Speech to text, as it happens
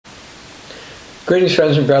Greetings,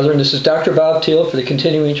 friends and brethren. This is Dr. Bob Thiel for the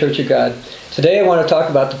Continuing Church of God. Today I want to talk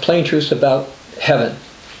about the plain truths about heaven.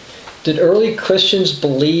 Did early Christians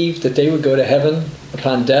believe that they would go to heaven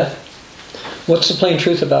upon death? What's the plain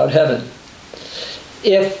truth about heaven?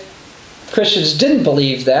 If Christians didn't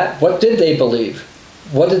believe that, what did they believe?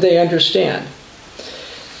 What did they understand?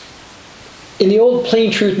 In the old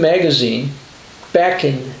Plain Truth magazine, back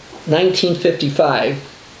in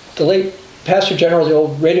 1955, the late Pastor General of the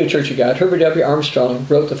old Radio Church of God, Herbert W. Armstrong,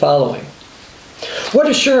 wrote the following. What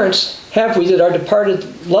assurance have we that our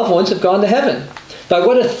departed loved ones have gone to heaven? By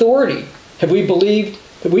what authority have we believed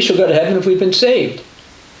that we shall go to heaven if we've been saved?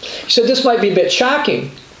 He said this might be a bit shocking.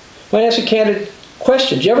 I might ask a candid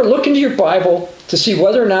question. Do you ever look into your Bible to see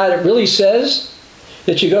whether or not it really says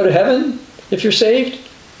that you go to heaven if you're saved?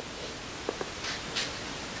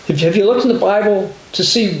 Have you looked in the Bible to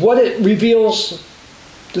see what it reveals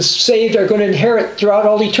the saved are going to inherit throughout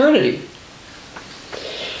all eternity?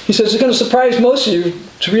 He says it's going to surprise most of you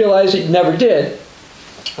to realize that you never did.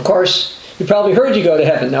 Of course, you probably heard you go to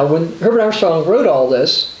heaven. Now, when Herbert Armstrong wrote all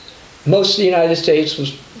this, most of the United States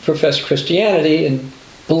professed Christianity and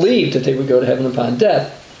believed that they would go to heaven upon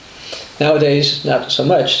death. Nowadays, not so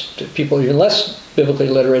much. People are even less biblically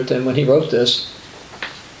literate than when he wrote this.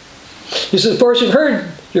 He says, of course, you've heard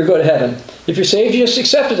you'll go to heaven. If you're saved, you just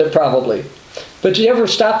accepted it probably. But did you ever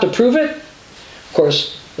stop to prove it? Of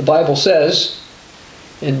course, the Bible says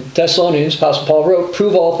in Thessalonians, Apostle Paul wrote,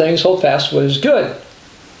 prove all things, hold fast what is good.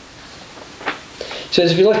 He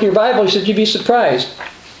says, if you look in your Bible, he said, you'd be surprised.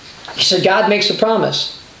 He said, God makes a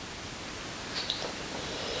promise.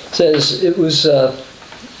 He says, it was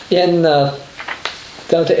down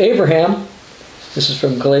to Abraham, this is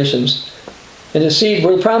from Galatians, and his seed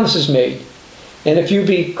where the promise is made. And if you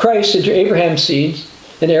be Christ, said you're Abraham's seed,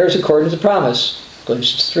 and heirs according to the promise.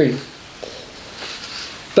 Galatians 3.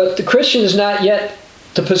 But the Christian is not yet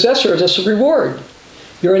the possessor of this reward.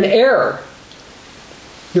 You're an heir.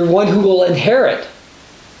 You're one who will inherit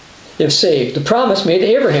if saved. The promise made to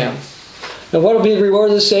Abraham. Now what will be the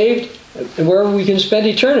reward of the saved? And where we can spend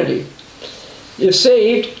eternity? If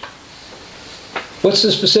saved, what's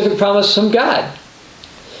the specific promise from God?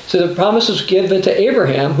 So the promise was given to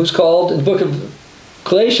Abraham, who's called in the book of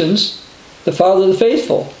Galatians, the father of the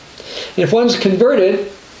faithful. And if one's converted,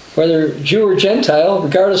 whether Jew or Gentile,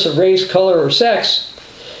 regardless of race, color, or sex,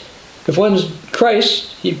 if one's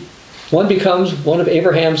Christ, one becomes one of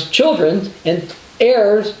Abraham's children and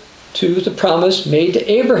heirs to the promise made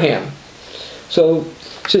to Abraham. So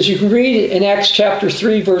it says you can read in Acts chapter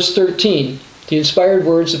 3, verse 13, the inspired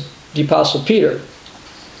words of the Apostle Peter.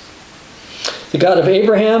 The God of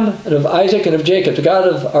Abraham and of Isaac and of Jacob, the God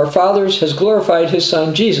of our fathers, has glorified his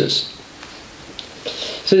son Jesus.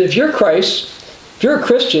 So if you're Christ, if you're a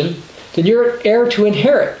Christian, then you're an heir to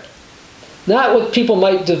inherit. Not what people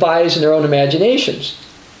might devise in their own imaginations.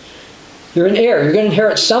 You're an heir. You're going to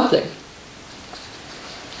inherit something.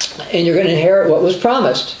 And you're going to inherit what was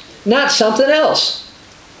promised. Not something else.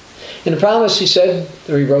 And the promise, he said,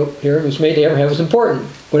 or he wrote here, was made to Abraham, was important.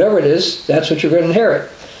 Whatever it is, that's what you're going to inherit.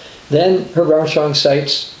 Then Herbert Armstrong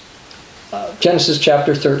cites Genesis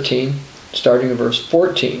chapter 13, starting in verse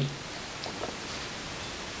 14.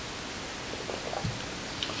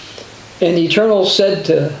 And the Eternal said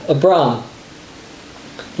to Abram,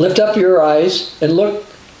 lift up your eyes and look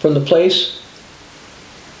from the place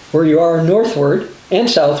where you are northward and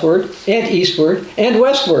southward and eastward and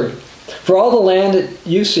westward. For all the land that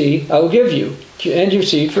you see, I will give you, and your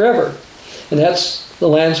seed forever. And that's the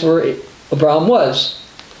lands where Abram was.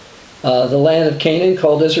 The land of Canaan,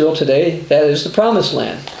 called Israel today, that is the Promised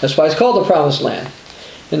Land. That's why it's called the Promised Land.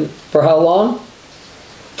 And for how long?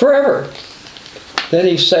 Forever. Then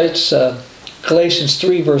he cites Galatians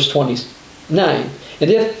 3, verse 29. And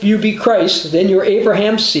if you be Christ, then you're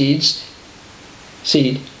Abraham's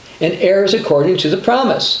seed, and heirs according to the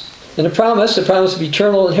promise. And the promise of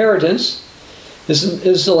eternal inheritance,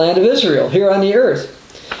 is the land of Israel, here on the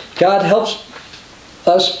earth. God helps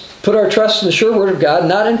us put our trust in the sure word of God,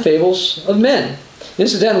 not in fables of men.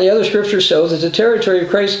 Incidentally, other scriptures show that the territory of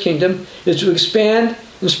Christ's kingdom is to expand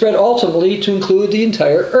and spread ultimately to include the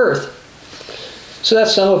entire earth. So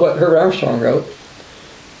that's some of what Herbert Armstrong wrote.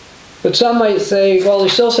 But some might say, well, he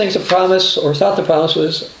still thinks the promise, or thought the promise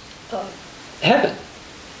was heaven.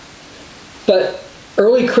 But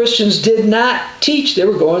early Christians did not teach they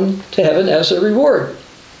were going to heaven as a reward.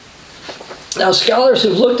 Now, scholars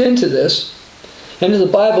have looked into this, into the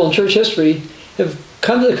Bible and church history, have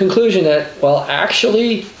come to the conclusion that, well,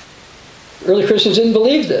 actually, early Christians didn't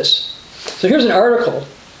believe this. So here's an article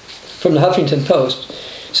from the Huffington Post.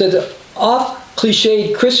 It said the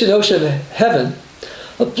oft-cliched Christian notion of heaven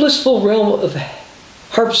a blissful realm of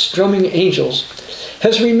harps drumming angels,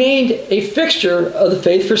 has remained a fixture of the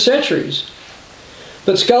faith for centuries.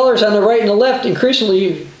 But scholars on the right and the left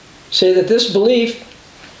increasingly say that this belief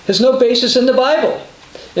has no basis in the Bible,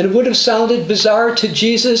 and it would have sounded bizarre to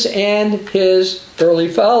Jesus and his early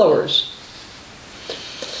followers.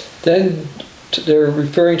 Then they're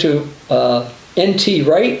referring to N.T.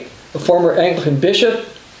 Wright, a former Anglican bishop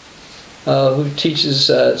who teaches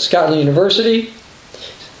at Scotland University.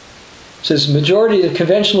 Says the majority of the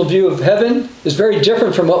conventional view of heaven is very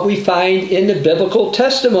different from what we find in the biblical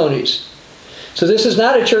testimonies. So this is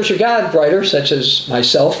not a Church of God writer such as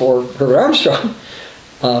myself or Herbert Armstrong,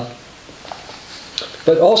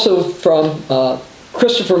 but also from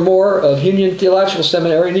Christopher Moore of Union Theological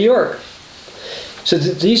Seminary in New York. So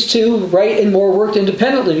these two, Wright and Moore, worked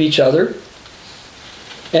independently of each other.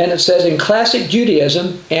 And it says in classic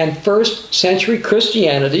Judaism and first century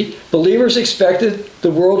Christianity, believers expected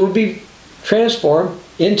the world would be transformed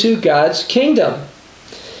into God's kingdom.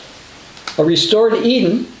 A restored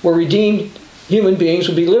Eden where redeemed human beings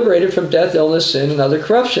would be liberated from death, illness, sin, and other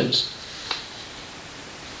corruptions.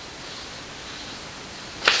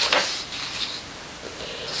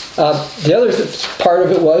 The other part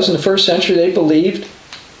of it was, in the first century, they believed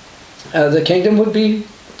the kingdom would be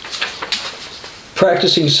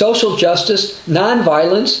practicing social justice,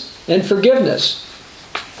 nonviolence, and forgiveness.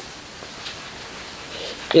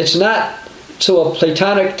 It's not so a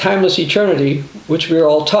Platonic timeless eternity, which we are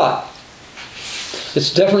all taught.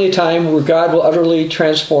 It's definitely a time where God will utterly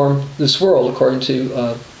transform this world, according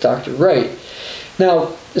to Dr. Wright.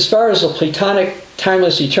 Now, as far as a Platonic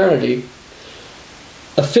timeless eternity,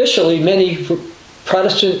 officially many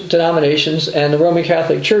Protestant denominations and the Roman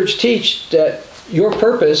Catholic Church teach that your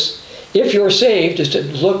purpose, if you're saved, is to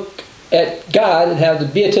look at God and have the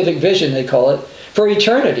beatific vision, they call it, for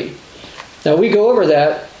eternity. Now, we go over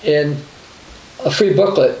that in a free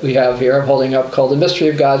booklet we have here, I'm holding up, called The Mystery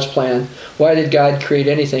of God's Plan. Why did God create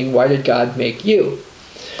anything? Why did God make you?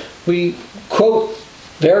 We quote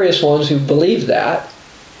various ones who believe that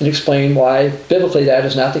and explain why biblically that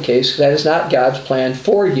is not the case. That is not God's plan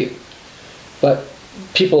for you. But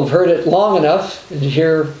people have heard it long enough and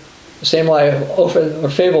hear the same lie or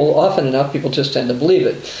fable often enough, people just tend to believe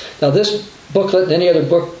it. Now this booklet and any other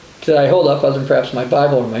book that I hold up, other than perhaps my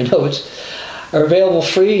Bible or my notes, are available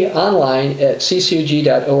free online at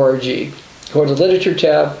ccog.org. Go to the Literature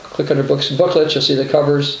tab, click under Books and Booklets, you'll see the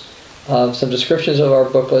covers, some descriptions of our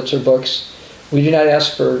booklets or books. We do not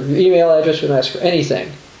ask for your email address, we don't ask for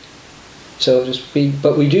anything. So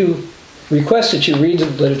but we do request that you read the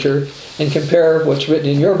literature and compare what's written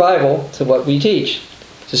in your Bible to what we teach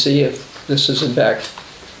to see if this is in fact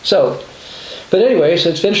so. But anyway, so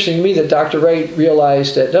it's interesting to me that Dr. Wright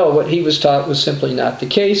realized that no, what he was taught was simply not the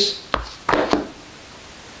case.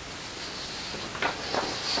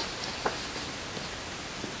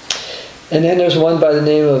 And then there's one by the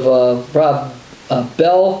name of Rob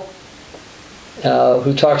Bell,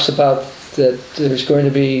 who talks about that there's going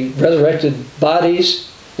to be resurrected bodies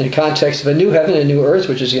in the context of a new heaven and a new earth,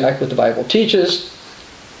 which is exactly what the Bible teaches.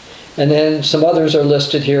 And then some others are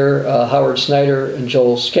listed here, Howard Snyder and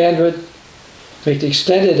Joel Scandrett, make the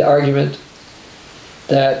extended argument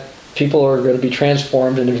that people are going to be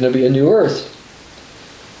transformed and there's going to be a new earth.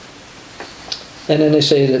 And then they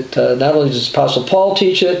say that not only does Apostle Paul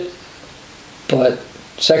teach it, but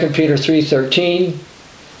 2 Peter 3:13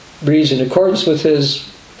 reads, in accordance with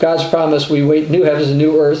God's promise, we wait new heavens and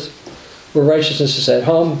new earth where righteousness is at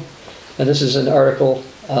home. And this is an article,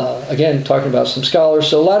 again, talking about some scholars.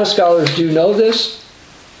 So a lot of scholars do know this.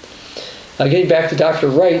 Getting back to Dr.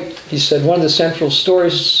 Wright, he said one of the central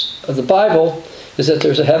stories of the Bible is that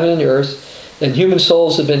there's a heaven and earth, and human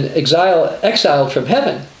souls have been exiled from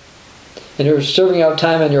heaven, and they're serving out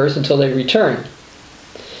time on earth until they return.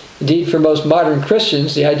 Indeed, for most modern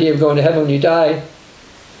Christians, the idea of going to heaven when you die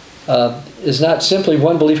is not simply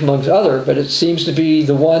one belief amongst others, but it seems to be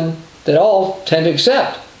the one that all tend to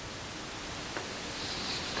accept.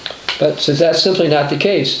 But since that's simply not the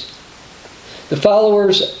case, the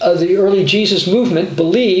followers of the early Jesus movement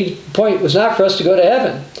believed the point was not for us to go to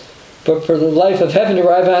heaven, but for the life of heaven to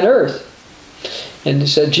arrive on earth. And it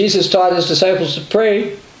said Jesus taught his disciples to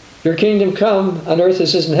pray, your kingdom come on earth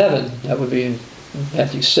as is in heaven. That would be in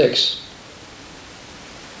Matthew 6.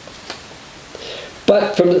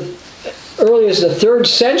 But from the early as the 3rd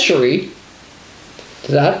century,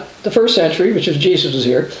 not the 1st century, which is Jesus was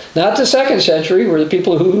here, not the 2nd century, where the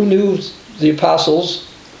people who knew the apostles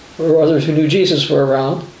or others who knew Jesus were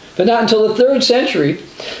around, but not until the 3rd century,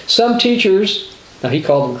 some teachers, now he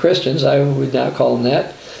called them Christians, I would not call them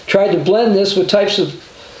that, tried to blend this with types of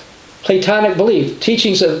Platonic belief,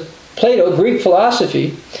 teachings of Plato, Greek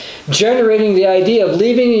philosophy, generating the idea of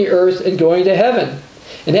leaving the earth and going to heaven.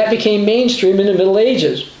 And that became mainstream in the Middle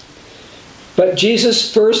Ages. But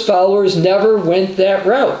Jesus' first followers never went that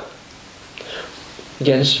route.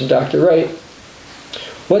 Again, this is from Dr. Wright.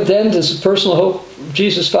 What then does the personal hope of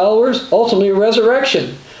Jesus' followers? Ultimately, a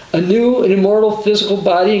resurrection, a new and immortal physical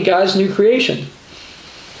body in God's new creation.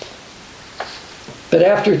 But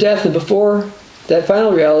after death and before that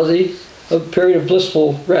final reality, a period of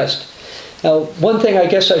blissful rest. Now, one thing I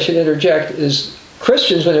guess I should interject is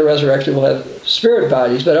Christians, when they're resurrected, will have spirit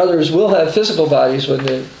bodies, but others will have physical bodies when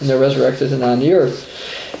they're resurrected and on the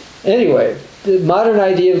earth. Anyway, the modern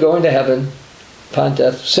idea of going to heaven upon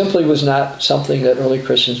death simply was not something that early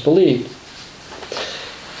Christians believed.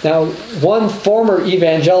 Now, one former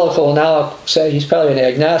evangelical, and now I'll say he's probably an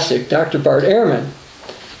agnostic, Dr. Bart Ehrman,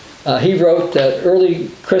 he wrote that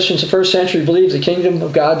early Christians of the first century believed the kingdom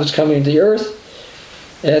of God was coming to the earth,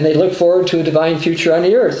 and they looked forward to a divine future on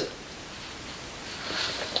the earth.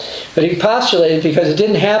 But he postulated, because it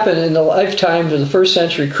didn't happen in the lifetime of the first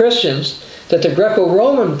century Christians, that the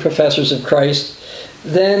Greco-Roman professors of Christ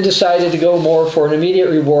then decided to go more for an immediate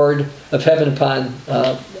reward of heaven upon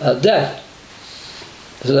death.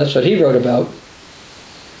 So that's what he wrote about.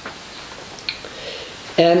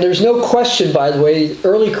 And there's no question, by the way,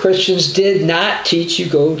 early Christians did not teach you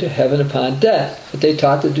go to heaven upon death, but they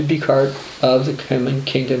taught that to be part of the coming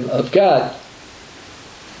kingdom of God.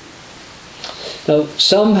 Now,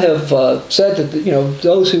 some have said that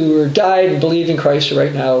those who died and believe in Christ are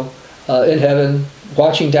right now in heaven,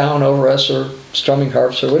 watching down over us or strumming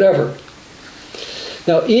harps or whatever.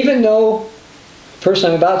 Now, even though the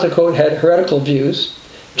person I'm about to quote had heretical views,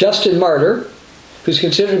 Justin Martyr, who's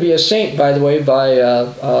considered to be a saint, by the way, by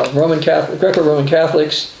Greco-Roman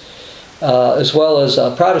Catholics, as well as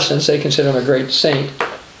Protestants, they consider him a great saint,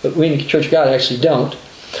 but we in the Church of God actually don't.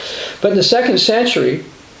 But in the 2nd century,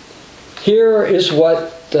 here is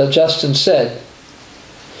what Justin said.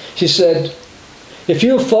 She said, "If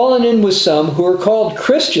you have fallen in with some who are called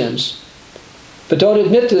Christians, but don't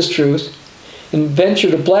admit this truth, and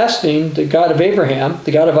venture to blaspheme the God of Abraham,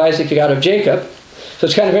 the God of Isaac, the God of Jacob," so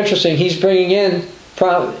it's kind of interesting, he's bringing in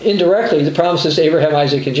indirectly the promises to Abraham,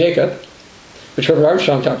 Isaac, and Jacob, which Herbert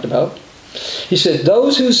Armstrong talked about. He said,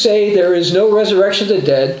 "Those who say there is no resurrection of the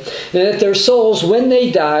dead, and that their souls, when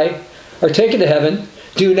they die, are taken to heaven,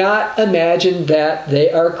 do not imagine that they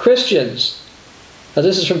are Christians." Now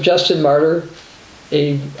this is from Justin Martyr,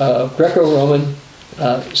 a Greco-Roman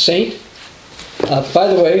saint. By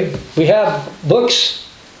the way, we have books,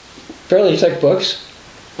 fairly thick books,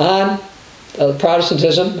 on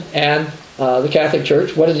Protestantism and the Catholic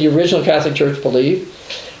Church. What did the original Catholic Church believe?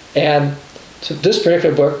 And so this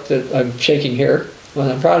particular book that I'm shaking here,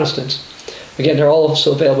 on Protestants, again, they're all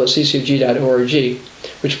also available at ccog.org,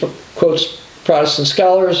 which quotes Protestant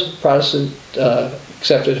scholars, Protestant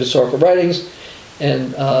accepted historical writings,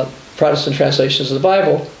 and Protestant translations of the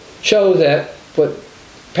Bible, show that what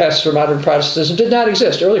passes for modern Protestantism did not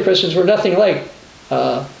exist. Early Christians were nothing like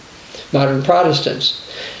modern Protestants.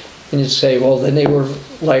 And you'd say, well, then they were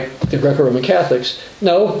like the Greco-Roman Catholics.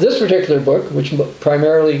 No, this particular book, which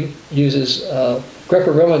primarily uses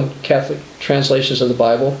Greco-Roman Catholic translations of the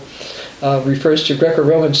Bible, refers to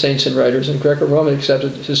Greco-Roman saints and writers and Greco-Roman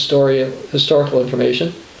accepted historical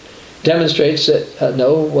information, demonstrates that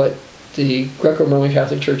no, what the Greco-Roman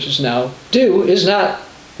Catholic churches now do is not,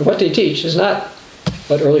 what they teach is not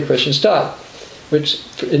what early Christians taught, which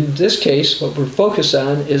in this case, what we're focused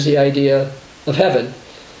on is the idea of heaven.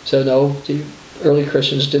 So no, the early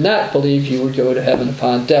Christians did not believe you would go to heaven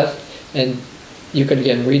upon death, and you can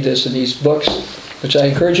again read this in these books, which I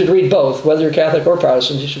encourage you to read both, whether you're Catholic or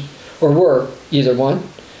Protestant, you should, or were either one,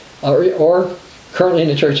 or currently in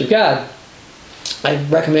the Church of God. I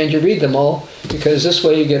recommend you read them all, because this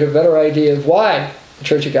way you get a better idea of why the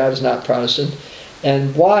Church of God is not Protestant,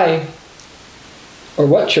 and why, or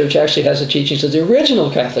what church actually has the teachings of the original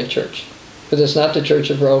Catholic Church, because it's not the Church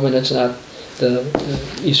of Rome and it's not the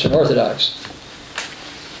Eastern Orthodox.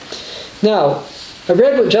 Now, I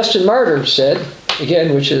read what Justin Martyr said,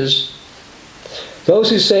 again, which is,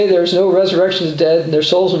 "Those who say there is no resurrection of the dead and their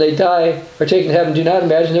souls when they die are taken to heaven do not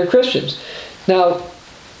imagine they're Christians." Now,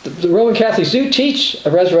 the Roman Catholics do teach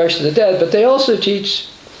a resurrection of the dead, but they also teach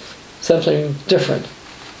something different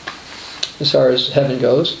as far as heaven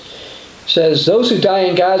goes. It says, "Those who die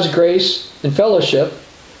in God's grace and fellowship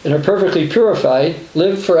and are perfectly purified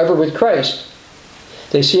live forever with Christ.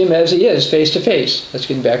 They see him as he is, face to face." That's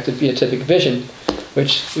getting back to beatific vision,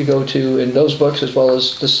 which we go to in those books as well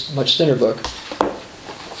as this much thinner book.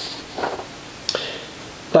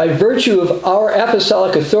 By virtue of our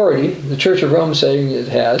apostolic authority, the Church of Rome saying it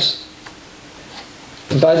has,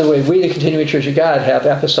 and by the way, we, the continuing Church of God, have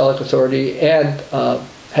apostolic authority and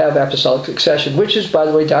have apostolic succession, which is, by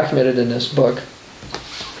the way, documented in this book.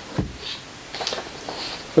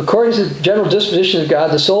 According to the general disposition of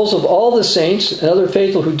God, the souls of all the saints and other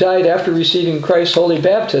faithful who died after receiving Christ's holy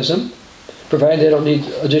baptism, provided they don't need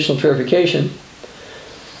additional purification,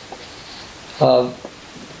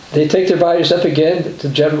 they take their bodies up again to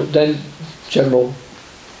general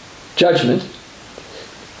judgment,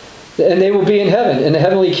 and they will be in heaven, in the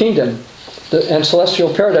heavenly kingdom and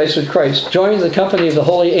celestial paradise with Christ, joining the company of the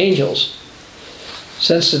holy angels.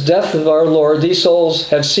 Since the death of our Lord, these souls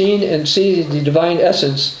have seen and see the divine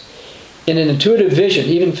essence in an intuitive vision,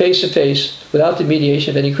 even face to face, without the mediation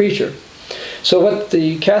of any creature. So what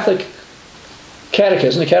the Catholic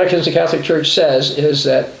Catechism, the Catechism of the Catholic Church says, is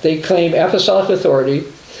that they claim apostolic authority,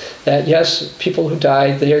 that yes, people who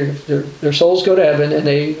died, their souls go to heaven and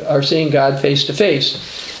they are seeing God face to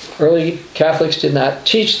face. Early Catholics did not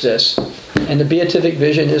teach this, and the beatific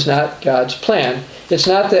vision is not God's plan. It's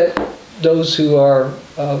not that those who are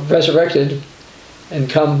resurrected and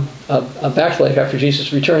come back to life after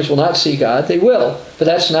Jesus returns will not see God. They will, but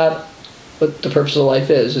that's not what the purpose of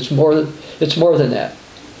life is. It's more than that.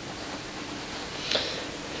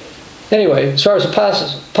 Anyway, as far as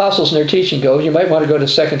apostles and their teaching goes, you might want to go to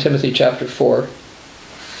 2 Timothy chapter 4,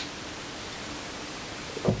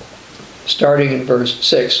 starting in verse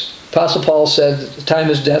 6. Apostle Paul said that the time of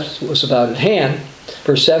his death was about at hand.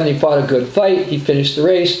 Verse 7, he fought a good fight, he finished the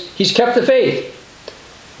race, he's kept the faith.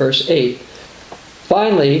 Verse 8,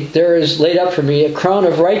 finally, there is laid up for me a crown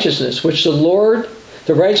of righteousness, which the Lord,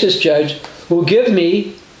 the righteous judge, will give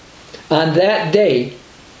me on that day.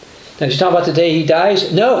 Now, he's talking about the day he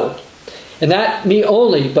dies? No. And not me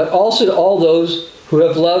only, but also to all those who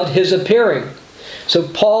have loved his appearing. So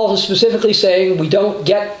Paul is specifically saying, we don't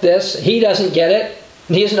get this. He doesn't get it.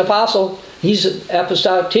 And he is an apostle. He's an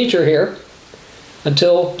apostolic teacher here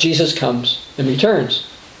until Jesus comes and returns.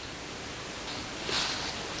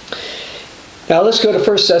 Now let's go to 1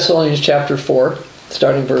 Thessalonians chapter 4,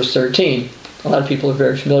 starting verse 13. A lot of people are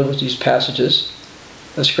very familiar with these passages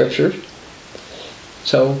of Scripture.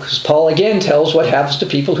 So, because Paul again tells what happens to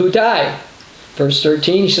people who die. Verse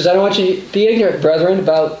 13, he says, I don't want you to be ignorant, brethren,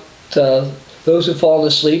 about those who fall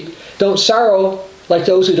asleep. Don't sorrow like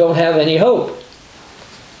those who don't have any hope.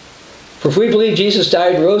 For if we believe Jesus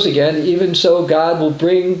died and rose again, even so God will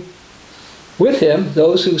bring with him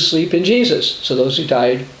those who sleep in Jesus. So those who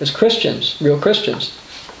died as Christians, real Christians.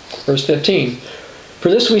 Verse 15, for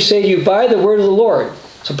this we say to you by the word of the Lord.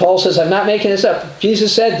 So Paul says, I'm not making this up.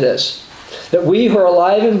 Jesus said this, that we who are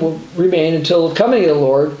alive and will remain until the coming of the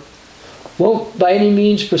Lord won't by any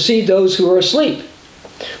means precede those who are asleep.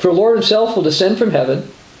 For the Lord himself will descend from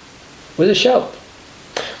heaven with a shout,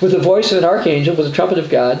 with the voice of an archangel, with the trumpet of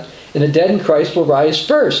God, and the dead in Christ will rise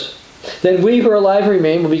first. Then we who are alive and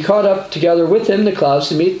remain will be caught up together with him in the clouds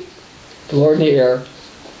to meet the Lord in the air.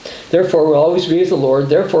 Therefore we'll always be with the Lord.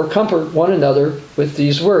 Therefore comfort one another with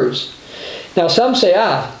these words. Now some say,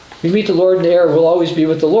 we meet the Lord in the air, we'll always be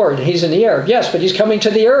with the Lord. He's in the air. Yes, but he's coming to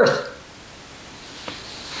the earth.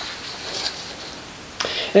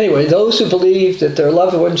 Anyway, those who believe that their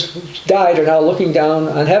loved ones who died are now looking down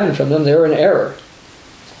on heaven from them, they're in error.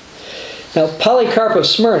 Now, Polycarp of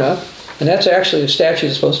Smyrna, and that's actually a statue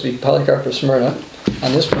that's supposed to be Polycarp of Smyrna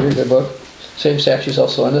on this particular book. Same statue is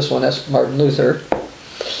also on this one. That's Martin Luther.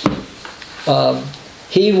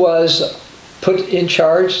 He was put in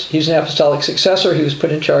charge. He's an apostolic successor. He was put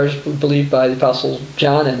in charge, we believe, by the Apostle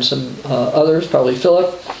John and some others, probably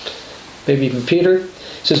Philip, maybe even Peter. He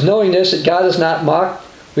says, knowing this, that God is not mocked,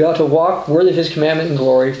 we ought to walk worthy of his commandment and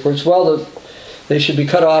glory, for it's well that they should be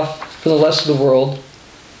cut off from the lust of the world.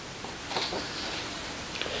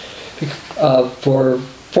 For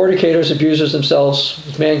fornicators, abusers themselves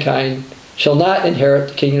with mankind, shall not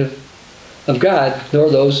inherit the kingdom of God, nor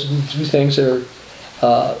those who do things that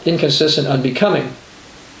are inconsistent, unbecoming.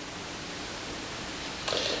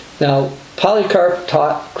 Now, Polycarp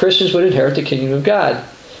taught Christians would inherit the kingdom of God.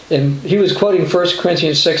 And he was quoting 1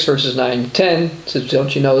 Corinthians 6, verses 9 and 10. It says,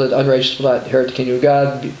 don't you know that unrighteous will not inherit the kingdom of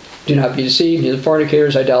God? Do not be deceived. Neither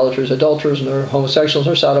fornicators, idolaters, adulterers, nor homosexuals,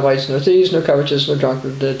 nor sodomites, nor thieves, nor covetous, nor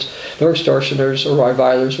drunkards, nor extortioners, or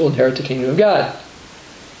revilers will inherit the kingdom of God.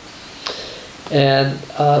 And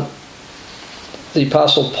the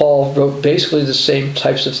Apostle Paul wrote basically the same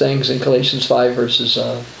types of things in Galatians 5, verses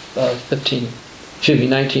 19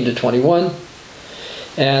 to 21.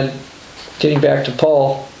 And getting back to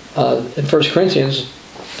Paul, in 1 Corinthians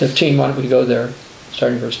 15, why don't we go there,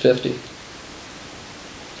 starting verse 50.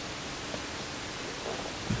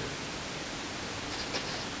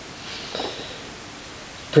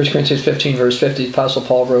 1 Corinthians 15, verse 50, the Apostle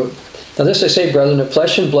Paul wrote, "Now this I say, brethren, that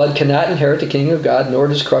flesh and blood cannot inherit the kingdom of God, nor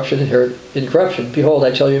does corruption inherit incorruption. Behold,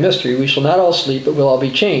 I tell you a mystery. We shall not all sleep, but we'll all be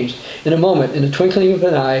changed in a moment, in the twinkling of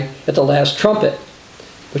an eye, at the last trumpet,"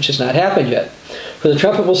 which has not happened yet. "For the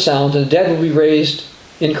trumpet will sound, and the dead will be raised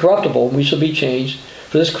incorruptible, and we shall be changed.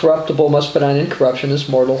 For this corruptible must put on incorruption, this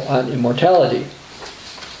mortal on immortality."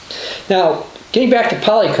 Now, getting back to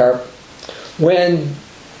Polycarp, when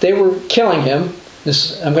they were killing him,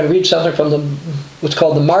 I'm going to read something from what's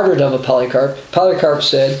called the martyrdom of Polycarp. Polycarp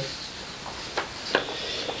said,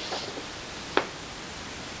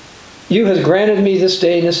 "You have granted me this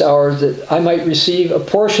day and this hour that I might receive a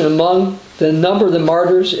portion among the number of the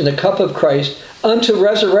martyrs in the cup of Christ unto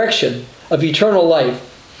resurrection of eternal life,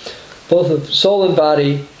 both of soul and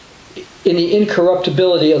body, in the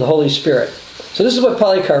incorruptibility of the Holy Spirit." So this is what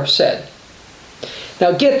Polycarp said.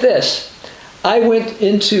 Now get this. I went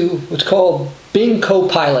into what's called Bing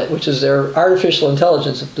Copilot, which is their artificial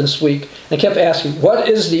intelligence this week, and kept asking, what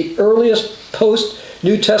is the earliest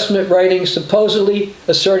post-New Testament writing supposedly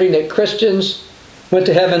asserting that Christians went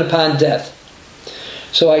to heaven upon death?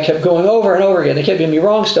 So I kept going over and over again. They kept giving me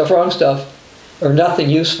wrong stuff, or nothing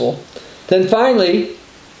useful. Then finally,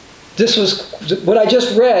 this was what I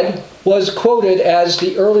just read was quoted as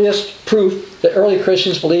the earliest proof that early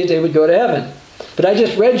Christians believed they would go to heaven. But I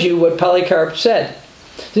just read you what Polycarp said.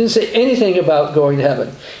 He didn't say anything about going to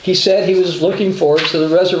heaven. He said he was looking forward to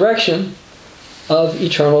the resurrection of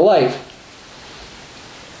eternal life.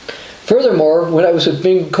 Furthermore, when I was with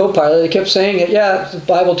Bing Copilot, they kept saying that, yeah, the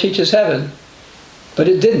Bible teaches heaven. But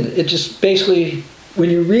it didn't. It just basically, when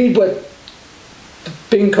you read what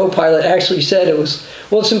Bing Copilot actually said, it was,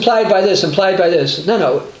 well, it's implied by this, implied by this.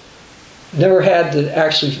 No, never had that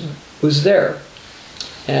actually was there.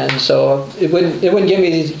 And so it wouldn't give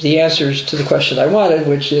me the answers to the question I wanted,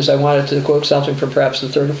 which is I wanted to quote something from perhaps the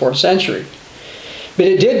 3rd or 4th century. But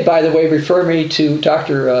it did, by the way, refer me to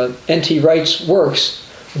Dr. N.T. Wright's works,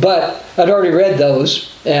 but I'd already read those,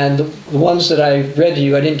 and the ones that I read to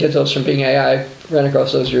you, I didn't get those from Bing AI. I ran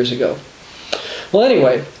across those years ago. Well,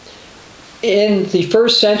 anyway, in the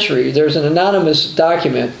 1st century, there's an anonymous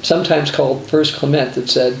document, sometimes called First Clement, that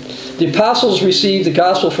said, "The apostles received the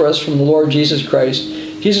gospel for us from the Lord Jesus Christ.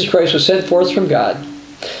 Jesus Christ was sent forth from God.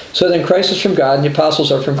 So then Christ is from God, and the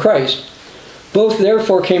apostles are from Christ. Both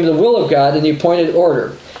therefore came to the will of God in the appointed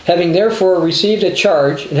order. Having therefore received a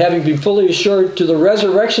charge, and having been fully assured to the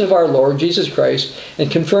resurrection of our Lord Jesus Christ,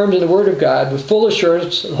 and confirmed in the word of God with full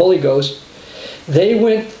assurance of the Holy Ghost, they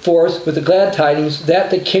went forth with the glad tidings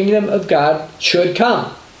that the kingdom of God should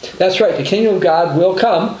come." That's right, the kingdom of God will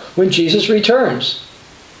come when Jesus returns.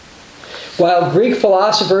 While Greek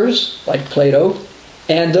philosophers, like Plato,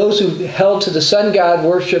 and those who held to the sun god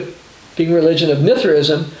worshiping religion of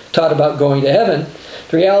Mithraism taught about going to heaven,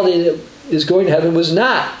 the reality that is going to heaven was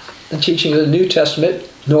not the teaching of the New Testament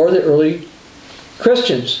nor the early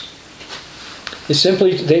Christians.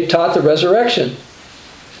 They taught the resurrection.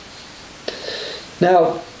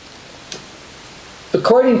 Now,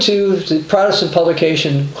 according to the Protestant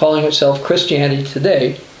publication calling itself Christianity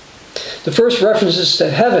Today, the first references to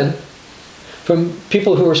heaven from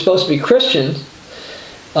people who were supposed to be Christians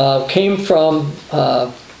came from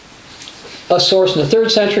a source in the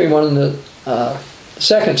 3rd century and one in the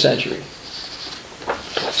 2nd century.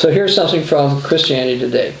 So here's something from Christianity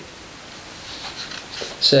Today. It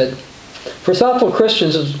said, "For thoughtful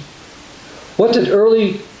Christians,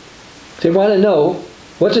 they want to know,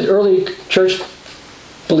 what did early church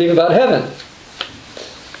believe about heaven?"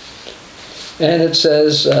 And it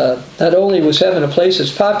says, not only was heaven a place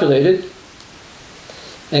that's populated,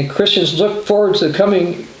 and Christians look forward to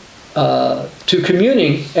to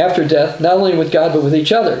communing after death, not only with God but with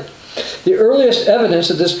each other. The earliest evidence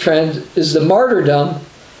of this trend is the martyrdom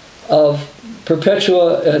of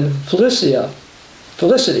Perpetua and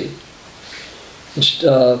Felicity,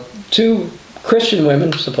 2 Christian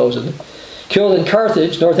women, supposedly, killed in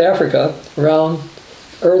Carthage, North Africa, around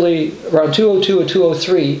 202 and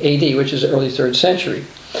 203 AD, which is the early 3rd century.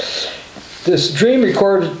 This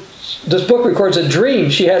book records a dream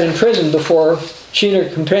she had in prison before she and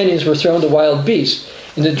her companions were thrown to wild beasts.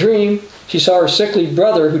 In the dream, she saw her sickly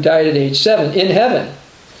brother, who died at age 7, in heaven,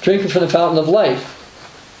 drinking from the fountain of life.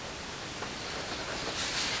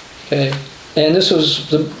 Okay, and this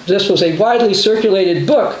was a widely circulated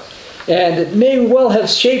book, and it may well have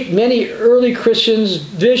shaped many early Christians'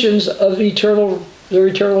 visions of their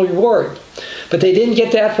eternal reward. But they didn't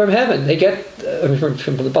get that from heaven. They get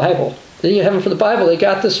from the Bible. They didn't get heaven from the Bible. They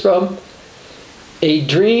got this from a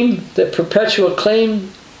dream that Perpetua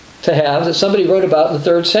claimed to have, that somebody wrote about in the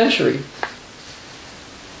 3rd century.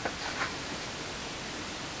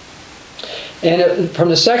 And from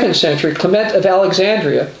the 2nd century, Clement of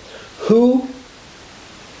Alexandria, who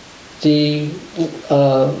the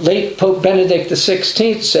late Pope Benedict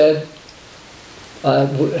XVI said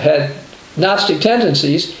had Gnostic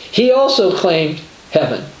tendencies, he also claimed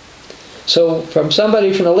heaven. So from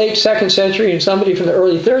somebody from the late 2nd century and somebody from the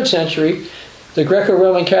early 3rd century, the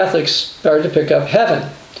Greco-Roman Catholics started to pick up heaven.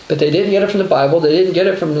 But they didn't get it from the Bible. They didn't get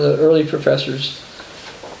it from the early professors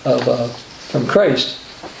from Christ.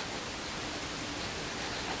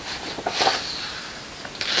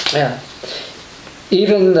 Yeah.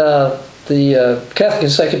 Even the Catholic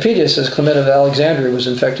Encyclopedia says Clement of Alexandria was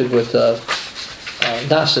infected with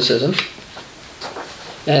Gnosticism.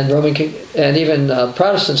 And even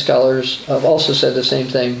Protestant scholars have also said the same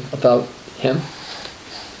thing about him.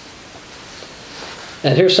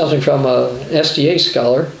 And here's something from an SDA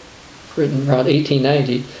scholar, written around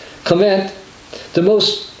 1890. Clement, the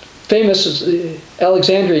most famous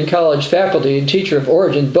Alexandrian College faculty and teacher of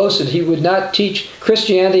Origen, boasted he would not teach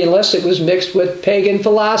Christianity unless it was mixed with pagan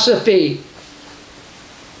philosophy.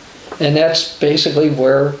 And that's basically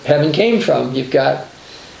where heaven came from. You've got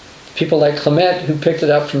people like Clement who picked it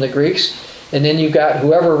up from the Greeks, and then you've got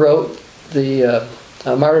whoever wrote the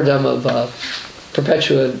martyrdom of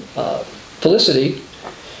Perpetua Felicity,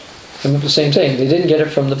 and the same thing. They didn't get it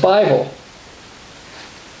from the Bible.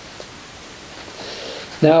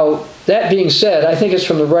 Now, that being said, I think it's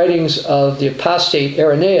from the writings of the apostate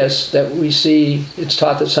Irenaues that we see it's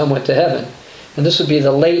taught that some went to heaven. And this would be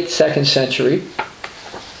the late 2nd century.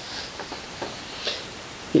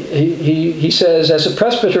 He says, as the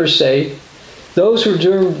presbyters say, those who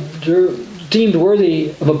are deemed worthy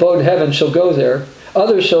of abode in heaven shall go there.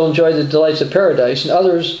 Others shall enjoy the delights of paradise, and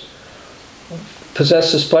others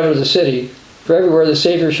possess the splendor of the city. For everywhere the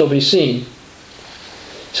Savior shall be seen.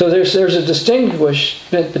 So there's a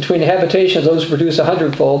distinguishment between the habitation of those who produce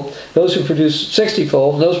 100-fold, those who produce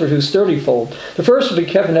 60-fold, and those who produce 30-fold. The first will be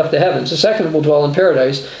kept up to heavens. The second will dwell in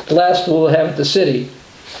paradise. The last will inhabit the city.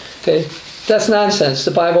 Okay, that's nonsense.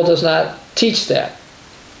 The Bible does not teach that.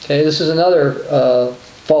 Okay, this is another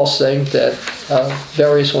false thing that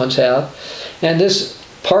various ones have, and this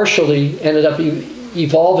partially ended up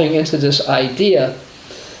evolving into this idea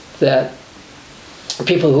that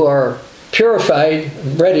people who are purified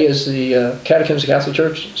and ready, as the Catechisms of the Catholic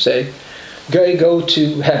Church say, go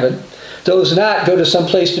to heaven. Those not go to some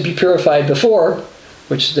place to be purified before,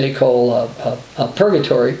 which they call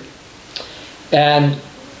purgatory. And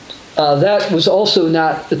that was also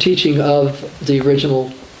not the teaching of the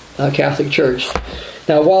original Catholic Church.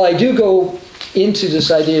 Now, while I do go into this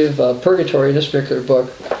idea of purgatory in this particular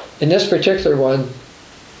book, in this particular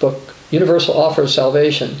book, Universal Offer of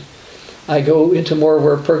Salvation, I go into more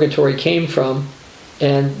where purgatory came from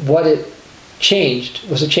and what it changed,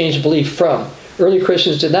 was a change of belief from. Early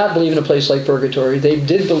Christians did not believe in a place like purgatory. They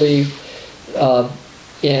did believe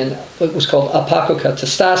in what was called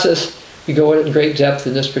apokatastasis. We go into it in great depth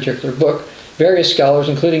in this particular book. Various scholars,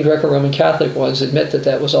 including Greco-Roman Catholic ones, admit that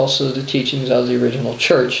that was also the teachings of the original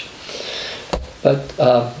church. But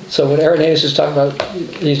so when Irenaues is talking about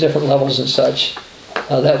these different levels and such,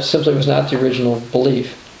 that simply was not the original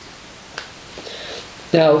belief.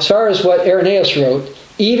 Now, as far as what Irenaues wrote,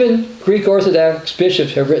 even Greek Orthodox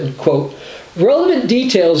bishops have written, quote, relevant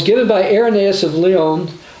details given by Irenaues of Lyon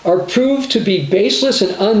are proved to be baseless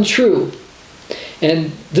and untrue.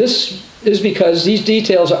 And this is because these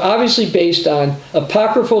details are obviously based on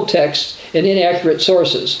apocryphal texts and inaccurate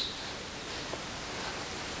sources.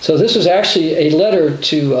 So this was actually a letter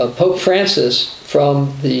to Pope Francis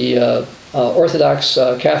from the Orthodox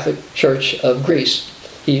Catholic Church of Greece.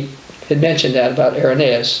 He had mentioned that about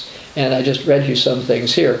Irenaues, and I just read you some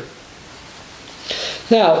things here.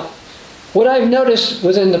 Now, what I've noticed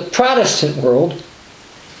within the Protestant world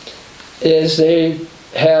is they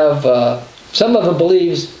have, some of them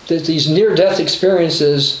believe that these near-death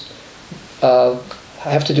experiences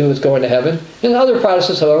have to do with going to heaven, and other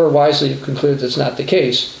Protestants, however, wisely have concluded that's not the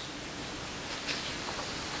case.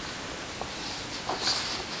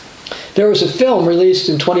 There was a film released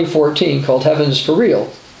in 2014 called Heaven's for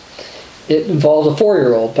Real. It involved a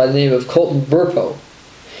 4-year-old by the name of Colton Burpo.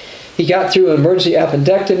 He got through an emergency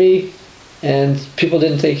appendectomy, and people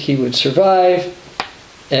didn't think he would survive.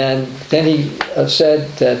 And then he said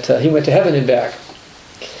that he went to heaven and back.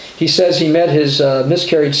 He says he met his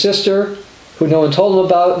miscarried sister, who no one told him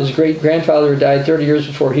about. His great-grandfather died 30 years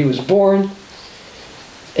before he was born.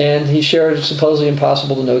 And he shared supposedly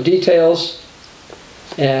impossible to know details.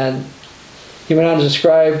 And he went on to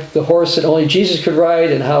describe the horse that only Jesus could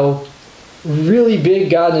ride, and how really big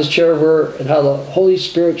God and his chair were, and how the Holy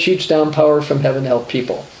Spirit shoots down power from heaven to help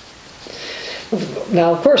people.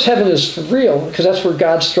 Now, of course, heaven is real, because that's where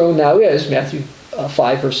God's throne now is, Matthew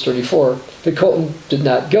 5, verse 34. But Colton did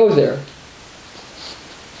not go there.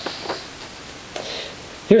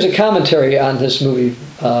 Here's a commentary on this movie,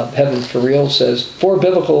 Heaven for Real. It says, 4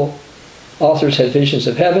 biblical authors had visions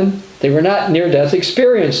of heaven. They were not near-death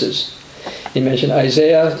experiences. He mentioned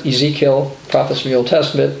Isaiah, Ezekiel, prophets from the Old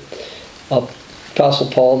Testament, Apostle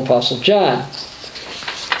Paul and Apostle John.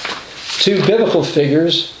 2 biblical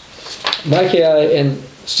figures, Micaiah and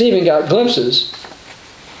Stephen, got glimpses,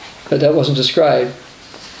 but that wasn't described.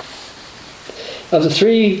 Of the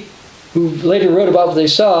 3 who later wrote about what they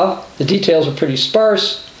saw, the details were pretty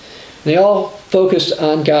sparse. They all focused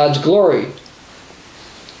on God's glory.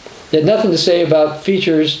 They had nothing to say about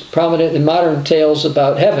features prominent in modern tales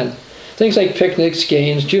about heaven. Things like picnics,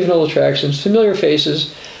 games, juvenile attractions, familiar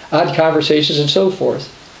faces, odd conversations, and so forth.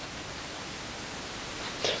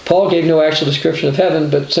 Paul gave no actual description of heaven,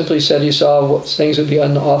 but simply said he saw what things would be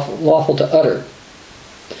unlawful to utter.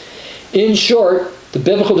 In short, the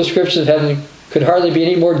biblical description of heaven could hardly be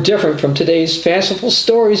any more different from today's fanciful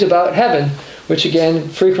stories about heaven, which again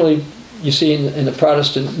frequently you see in the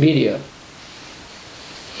Protestant media.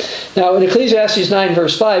 Now in Ecclesiastes 9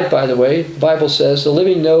 verse 5, by the way, the Bible says, the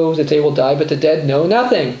living know that they will die, but the dead know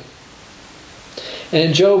nothing. And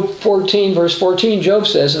in Job 14 verse 14, Job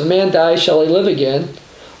says, if a man dies, shall he live again?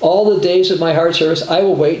 All the days of my heart service, I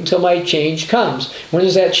will wait until my change comes. When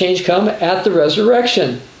does that change come? At the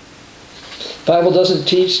resurrection. The Bible doesn't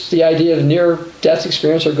teach the idea of near-death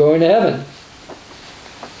experience or going to heaven.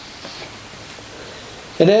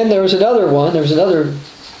 And then there was another one. There was another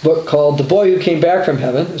book called The Boy Who Came Back from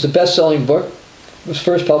Heaven. It was a best-selling book. It was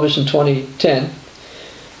first published in 2010.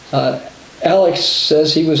 Alex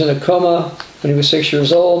says he was in a coma when he was 6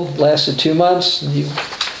 years old, lasted 2 months.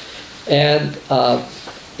 And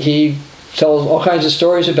he tells all kinds of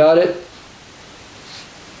stories about it.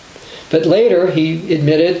 But later he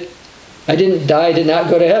admitted, I didn't die, I did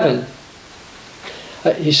not go to heaven.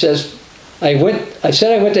 He says, I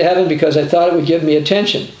said I went to heaven because I thought it would give me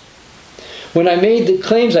attention. When I made the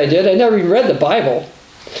claims I did, I never even read the Bible.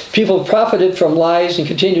 People profited from lies and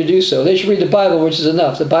continue to do so. They should read the Bible, which is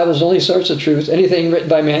enough. The Bible is the only source of truth. Anything written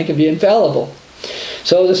by man can be infallible.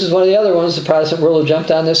 So this is one of the other ones the Protestant world have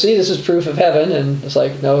jumped on this. See, this is proof of heaven. And it's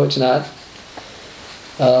like, no, it's not.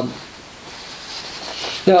 Now,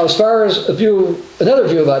 as far as another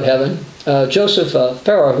view about heaven, Joseph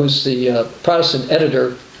Farrar, who's the Protestant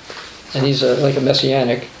editor, and he's like a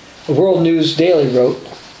messianic, a World News Daily wrote,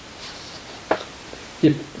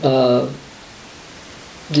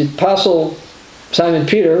 the Apostle Simon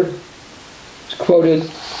Peter is quoted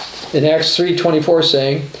in Acts 3:24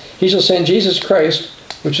 saying, he shall send Jesus Christ,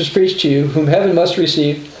 which is preached to you, whom heaven must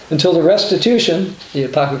receive, until the restitution, the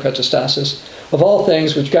apokatastasis, of all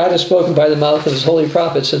things which God has spoken by the mouth of his holy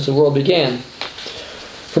prophets since the world began.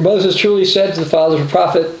 For Moses truly said to the fathers, a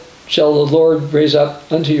prophet shall the Lord raise up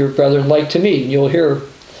unto your brethren like to me, and you'll hear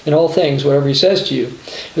in all things whatever he says to you.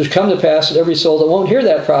 It has come to pass that every soul that won't hear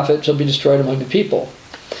that prophet shall be destroyed among the people.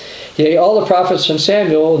 Yea, all the prophets from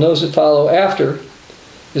Samuel and those that follow after,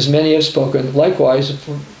 as many have spoken, likewise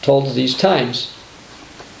have told of these times.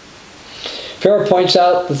 Farrar points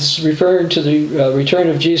out that this is referring to the return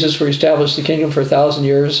of Jesus where he established the kingdom for 1,000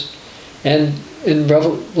 years, and in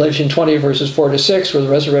Revelation 20 verses 4 to 6 where the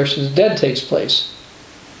resurrection of the dead takes place.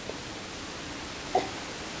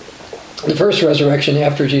 The first resurrection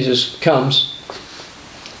after Jesus comes,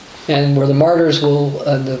 and where the martyrs will,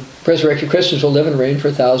 and the resurrected Christians will live and reign for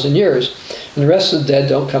 1,000 years. And the rest of the dead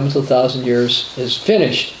don't come until 1,000 years is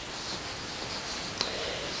finished.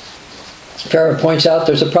 Farrar points out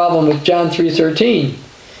there's a problem with John 3:13,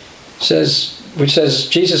 which says,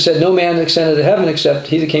 Jesus said, no man ascended to heaven except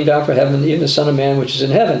he that came down from heaven, even the Son of Man which is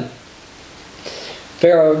in heaven.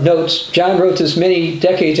 Farrar notes, John wrote this many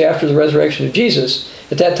decades after the resurrection of Jesus.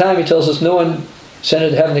 At that time he tells us no one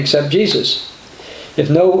ascended to heaven except Jesus. If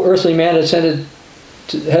no earthly man ascended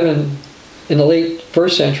to heaven in the late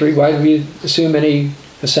 1st century, why do we assume any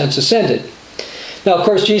ascents ascended? Now, of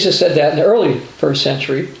course, Jesus said that in the early 1st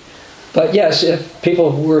century. But yes, if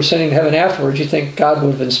people were ascending to heaven afterwards, you think God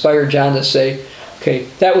would have inspired John to say, okay,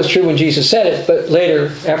 that was true when Jesus said it, but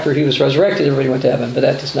later, after he was resurrected, everybody went to heaven. But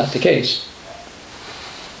that is not the case.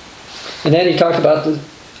 And then he talked about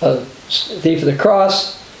the thief of the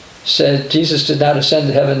cross, said Jesus did not ascend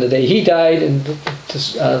to heaven the day he died, and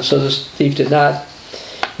so this thief did not.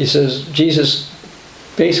 He says, Jesus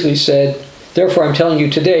basically said, therefore I'm telling you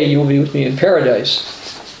today, you will be with me in paradise.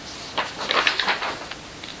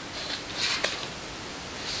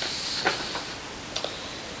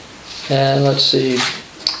 And let's see.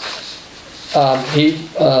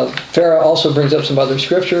 Pharaoh also brings up some other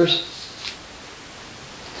scriptures,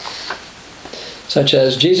 such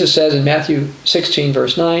as Jesus says in Matthew 16,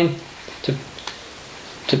 verse 9,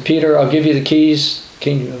 to Peter, I'll give you the keys,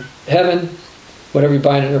 kingdom of heaven. Whatever you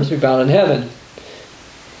bind on earth will be bound in heaven.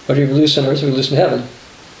 Whatever you loose on earth will be loosed in heaven.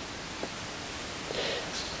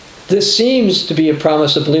 This seems to be a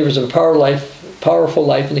promise of believers of a powerful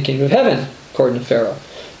life in the kingdom of heaven, according to Pharaoh.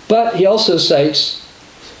 But he also cites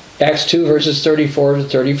Acts 2, verses 34 to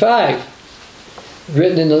 35,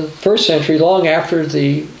 written in the 1st century, long after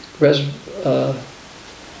the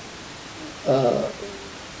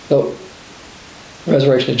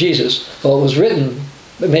resurrection of Jesus. Well,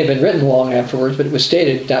 it may have been written long afterwards, but it was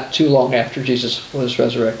stated not too long after Jesus was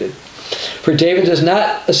resurrected. For David has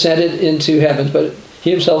not ascended into heaven, but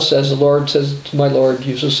he himself says, the Lord says to my Lord,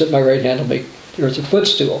 you shall sit at my right hand and make the earth a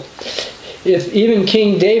footstool. If even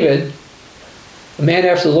King David, a man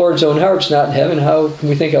after the Lord's own heart, is not in heaven, how can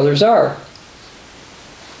we think others are?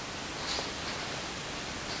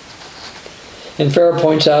 And Pharaoh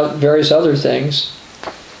points out various other things.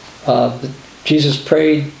 Jesus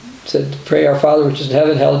prayed, said, pray our Father which is in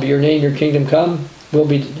heaven, hallowed be your name, your kingdom come,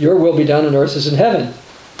 your will be done on earth as in heaven.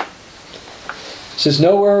 It says,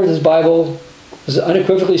 nowhere does the Bible does it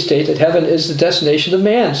unequivocally state that heaven is the destination of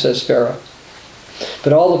man, says Pharaoh.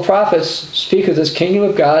 But all the prophets speak of this kingdom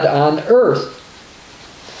of God on earth.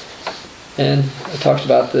 And I talked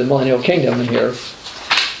about the millennial kingdom in here.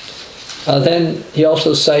 Then he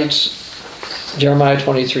also cites Jeremiah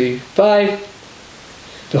 23:5.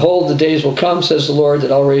 Behold, the days will come, says the Lord,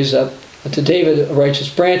 that I'll raise up unto David a righteous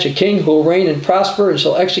branch, a king who will reign and prosper and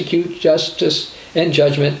shall execute justice and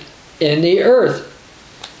judgment in the earth.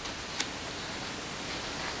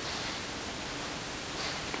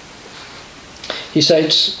 He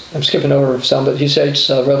cites, I'm skipping over some, but he cites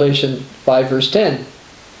Revelation 5, verse 10.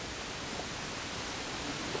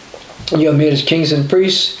 You have made us kings and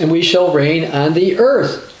priests, and we shall reign on the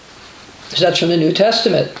earth. So that's from the New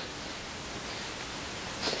Testament.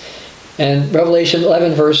 And Revelation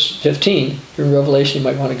 11, verse 15. If you're in Revelation, you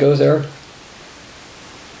might want to go there. And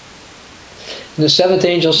the seventh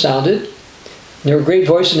angel sounded, and there were a great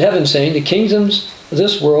voice in heaven saying, the kingdoms of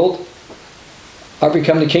this world are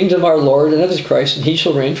become the kingdom of our Lord and of his Christ, and he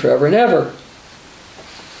shall reign forever and ever.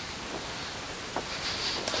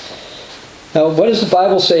 Now, what does the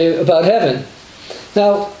Bible say about heaven?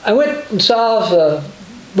 Now, I went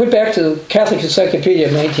back to the Catholic Encyclopedia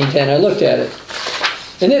of 1910. I looked at it.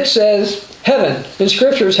 And it says, heaven. In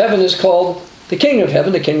Scriptures, heaven is called the kingdom of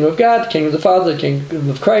heaven, the kingdom of God, the kingdom of the Father, the kingdom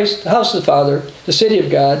of Christ, the house of the Father, the city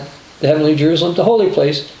of God, the heavenly Jerusalem, the holy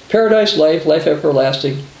place, paradise, life, life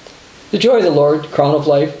everlasting, the joy of the Lord, crown of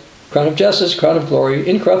life, crown of justice, crown of glory,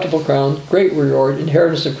 incorruptible crown, great reward,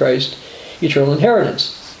 inheritance of Christ, eternal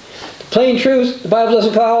inheritance. The plain truth, the Bible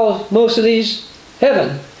doesn't call most of these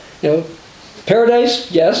heaven. You know,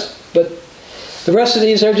 paradise, yes, but the rest of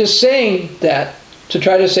these are just saying that to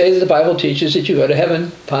try to say that the Bible teaches that you go to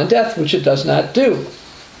heaven upon death, which it does not do.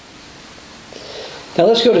 Now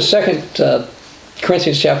let's go to 2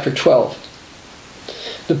 Corinthians chapter 12.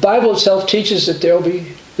 The Bible itself teaches that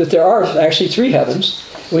there are actually three heavens.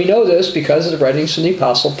 We know this because of the writings from the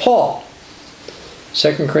Apostle Paul.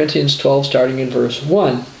 2 Corinthians 12, starting in verse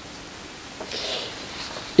 1.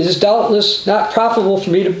 It is doubtless not profitable for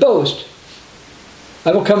me to boast.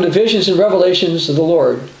 I will come to visions and revelations of the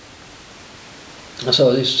Lord.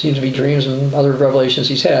 So these seem to be dreams and other revelations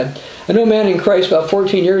he's had. I knew a man in Christ about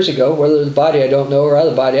 14 years ago, whether the body I don't know or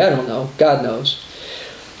other body I don't know. God knows.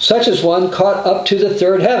 Such as one caught up to the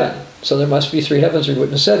third heaven. So there must be three heavens, or he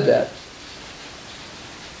wouldn't have said that.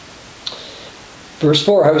 Verse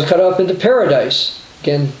 4, I was caught up into paradise.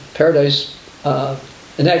 Again, paradise,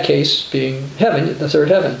 in that case, being heaven, the third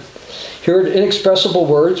heaven. Heard inexpressible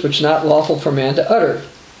words which not lawful for man to utter.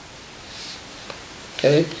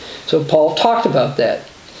 Okay, so Paul talked about that.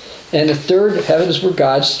 And the third heaven is where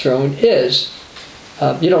God's throne is.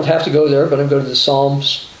 You don't have to go there, but I'm going to the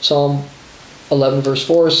Psalms. Psalm 11 verse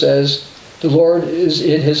 4 says, the Lord is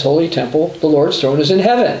in his holy temple. The Lord's throne is in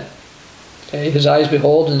heaven. Okay? His eyes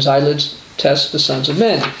behold and his eyelids test the sons of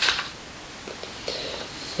men.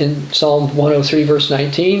 In Psalm 103 verse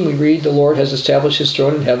 19 we read, the Lord has established his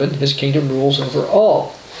throne in heaven. His kingdom rules over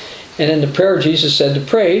all. And in the prayer Jesus said to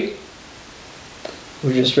pray,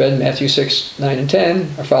 we just read Matthew 6, 9 and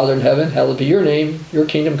 10, our Father in heaven, hallowed be your name, your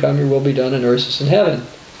kingdom come, your will be done on earth as in heaven.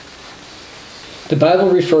 The Bible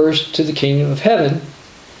refers to the kingdom of heaven.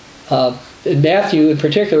 In Matthew, in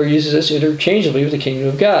particular, uses this interchangeably with the kingdom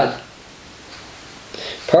of God.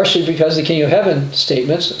 Partially because the kingdom of heaven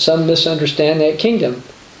statements, some misunderstand that kingdom.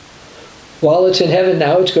 while it's in heaven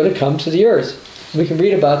now, it's going to come to the earth. We can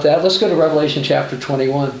read about that. Let's go to Revelation chapter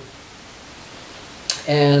 21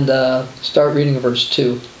 and start reading verse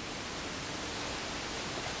 2.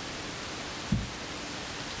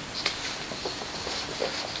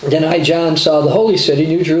 Then I, John, saw the holy city,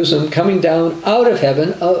 New Jerusalem, coming down out of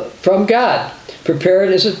heaven from God, prepared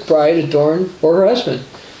as a bride adorned for her husband.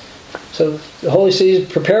 So the holy city is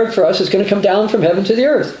prepared for us. It's going to come down from heaven to the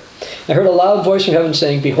earth. I heard a loud voice from heaven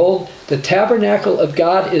saying, "Behold, the tabernacle of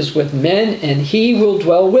God is with men, and he will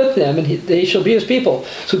dwell with them, and they shall be his people."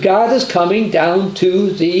 So God is coming down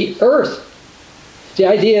to the earth. The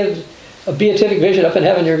idea of a beatific vision up in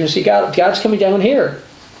heaven, you're going to see God's coming down here.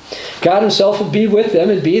 God himself will be with them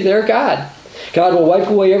and be their God. God will wipe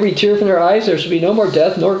away every tear from their eyes. There shall be no more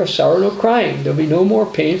death, nor sorrow, nor crying. There will be no more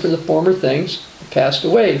pain, for the former things passed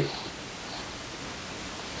away.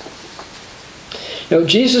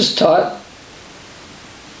 Jesus taught,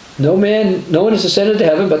 no one has ascended to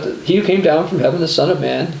heaven, but he who came down from heaven, the Son of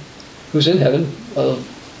Man, who's in heaven.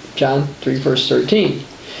 John 3, verse 13.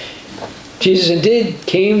 Jesus indeed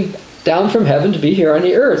came down from heaven to be here on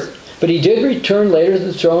the earth, but he did return later to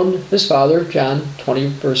the throne of his Father, John 20,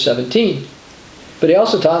 verse 17. But he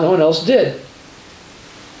also taught no one else did.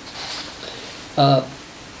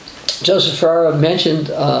 Joseph Farah mentioned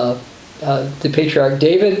the patriarch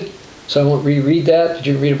David, so I won't reread that, but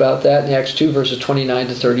you can read about that in Acts 2, verses 29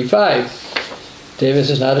 to 35. David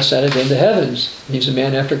has not ascended into heavens. He's a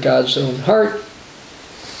man after God's own heart.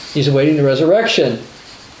 He's awaiting the resurrection.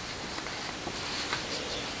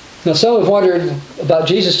 Now, some have wondered about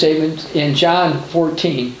Jesus' statement in John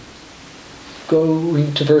 14,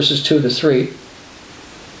 going to verses 2 to 3.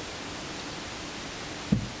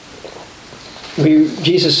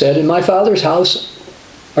 Jesus said, "In my Father's house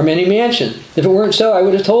are many mansions. If it weren't so, I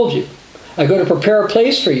would have told you. I go to prepare a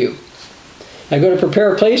place for you. I go to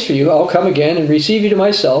prepare a place for you. I'll come again and receive you to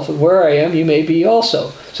myself, and where I am, you may be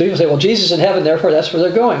also." So people say, well, Jesus is in heaven, therefore that's where they're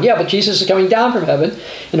going. Yeah, but Jesus is coming down from heaven,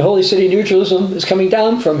 and the holy city, New Jerusalem, is coming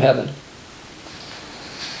down from heaven.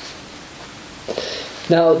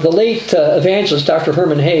 Now, the late evangelist, Dr.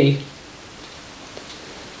 Herman Hoeh,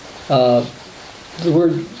 the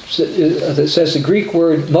word that says the Greek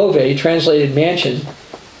word move, translated mansion,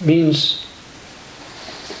 means,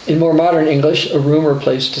 in more modern English, a room or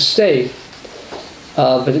place to stay.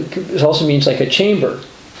 But it also means like a chamber.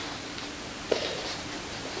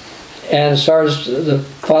 And as far as the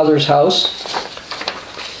Father's house,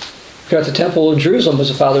 we've got the temple in Jerusalem was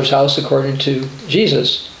the Father's house according to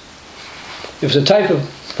Jesus. It was a type of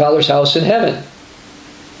Father's house in heaven.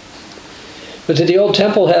 But did the old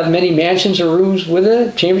temple have many mansions or rooms within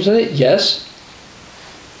it, chambers in it? Yes.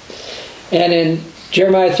 And in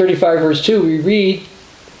Jeremiah 35, verse 2, we read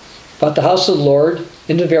about the house of the Lord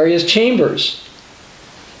in the various chambers.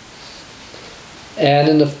 And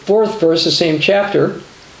in the 4th verse, the same chapter,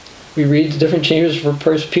 we read the different chambers for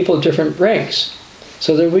people of different ranks.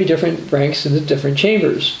 So there will be different ranks in the different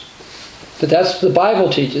chambers. But that's what the Bible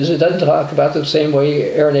teaches. It doesn't talk about it the same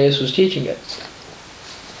way Irenaues was teaching it.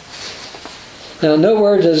 Now,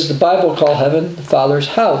 nowhere does the Bible call heaven the Father's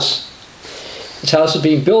house. His house is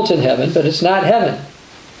being built in heaven, but it's not heaven.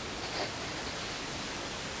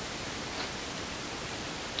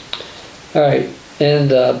 All right,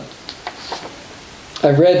 and I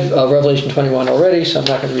read Revelation 21 already, so I'm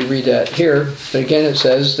not going to reread that here. But again, it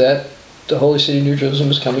says that the holy city, New Jerusalem,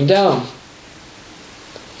 is coming down.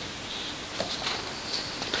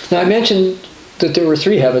 Now, I mentioned that there were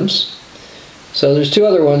 3 heavens. So there's 2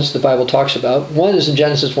 other ones the Bible talks about. One is in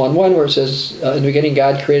Genesis 1:1, where it says, "In the beginning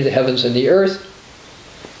God created the heavens and the earth."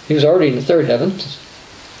 He was already in the 3rd heaven.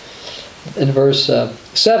 In verse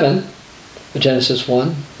 7 of Genesis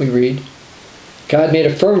 1, we read, "God made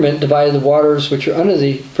a firmament, divided the waters which are under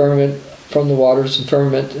the firmament from the waters and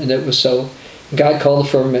firmament, and it was so. And God called the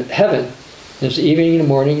firmament heaven. And it was the evening and the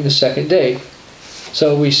morning and the 2nd day."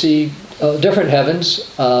 So we see different heavens,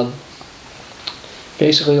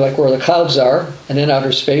 basically like where the clouds are, and then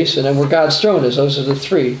outer space, and then where God's throne is. Those are the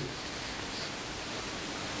 3.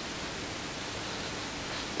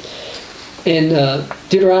 In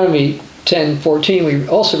Deuteronomy 10:14, we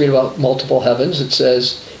also read about multiple heavens. It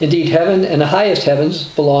says, "Indeed, heaven and the highest heavens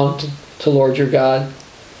belong to Lord your God,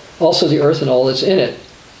 also the earth and all that's in it."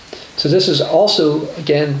 So this is also,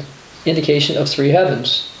 again, indication of 3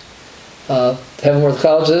 heavens. Heaven where the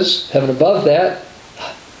clouds is, heaven above that,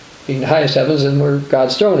 being the highest heavens, and where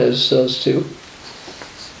God's throne is, those 2.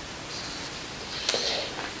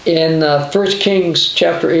 In 1 Kings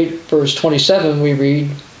chapter 8, verse 27, we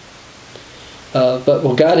read, "But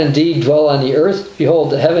will God indeed dwell on the earth?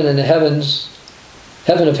 Behold, the heaven and the heaven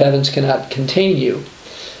of heavens cannot contain you."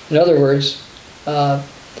 In other words,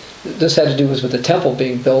 this had to do with the temple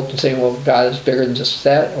being built and saying, well, God is bigger than just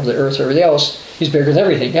that, or the earth or everything else. He's bigger than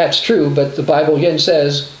everything. That's true, but the Bible again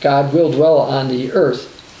says God will dwell on the earth.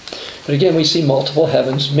 But again, we see multiple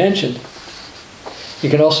heavens mentioned. You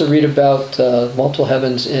can also read about multiple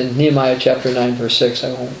heavens in Nehemiah chapter 9, verse 6.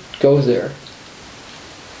 I won't go there.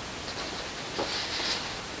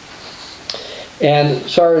 And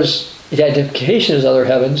as far as the identification of other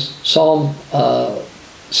heavens, Psalm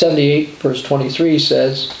 78, verse 23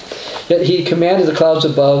 says, "Yet he commanded the clouds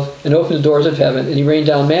above and opened the doors of heaven, and he rained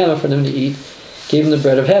down manna for them to eat, gave them the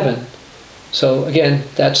bread of heaven." So again,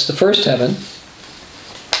 that's the first heaven.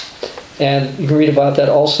 And you can read about that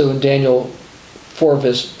also in Daniel 4,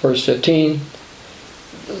 verse 15.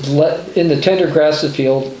 In the tender grass of the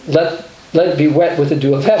field, let it be wet with the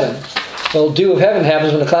dew of heaven. Well, dew of heaven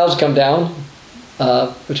happens when the clouds come down,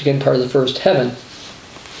 which again, part of the first heaven.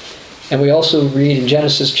 And we also read in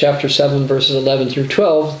Genesis chapter 7, verses 11 through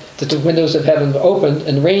 12, that the windows of heaven opened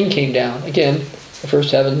and rain came down. Again, the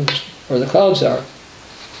first heaven where the clouds are.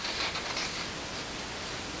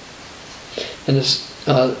 And this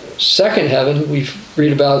second heaven, we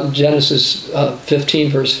read about in Genesis 15,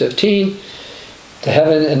 verse 15, the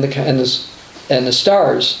heaven and the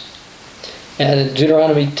stars. And in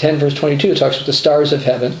Deuteronomy 10, verse 22, it talks about the stars of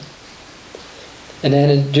heaven. And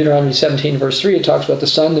then in Deuteronomy 17, verse 3, it talks about the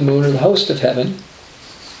sun, the moon, and the host of heaven.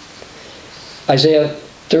 Isaiah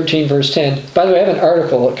 13, verse 10. By the way, I have an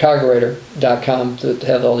article at cargowriter.com that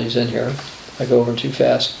have all these in here. I go over them too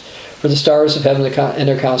fast. For the stars of heaven and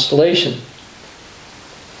their constellation.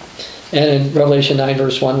 And in Revelation 9,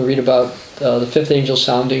 verse 1, we read about the fifth angel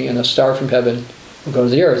sounding, and a star from heaven will go to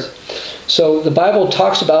the earth. So the Bible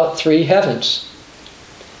talks about three heavens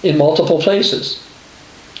in multiple places.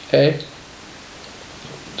 Okay?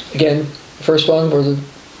 Again, the first one where the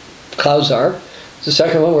clouds are, the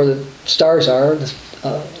second one where the stars are, the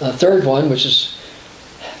third one, which is,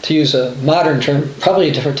 to use a modern term, probably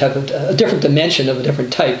a different dimension of a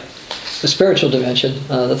different type, the spiritual dimension,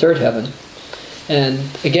 the third heaven. And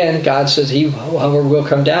again, God says He, however, will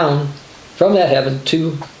come down from that heaven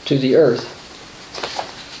to the earth.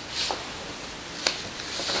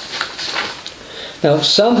 Now,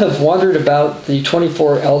 some have wondered about the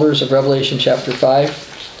 24 elders of Revelation chapter 5.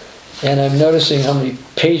 And I'm noticing how many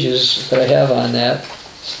pages that I have on that.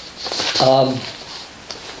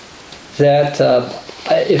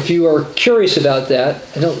 If you are curious about that,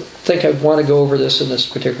 I don't think I want to go over this in this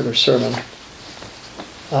particular sermon.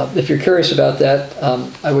 If you're curious about that,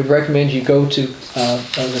 I would recommend you go to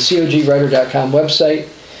the cogwriter.com website.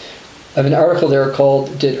 I have an article there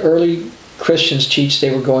called "Did Early Christians Teach They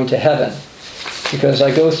Were Going to Heaven?" Because I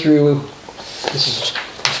go through, this is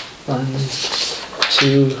 1,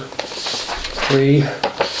 2, 3,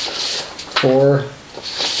 4,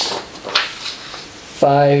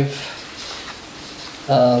 5,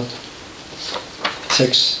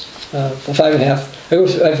 6,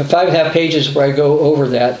 5.5. I have 5.5 pages where I go over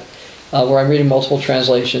that, where I'm reading multiple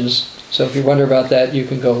translations. So if you wonder about that, you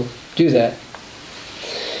can go do that.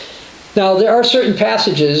 Now, there are certain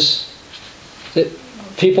passages that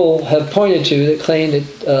people have pointed to that claim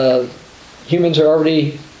that humans are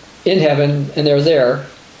already in heaven and they're there.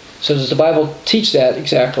 So does the Bible teach that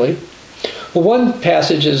exactly? Well, one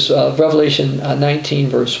passage is Revelation 19,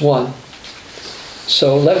 verse 1.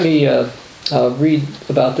 So let me read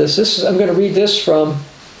about this. I'm going to read this from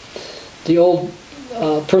the old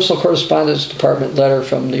Personal Correspondence Department letter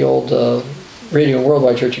from the old Radio and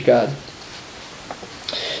Worldwide Church of God.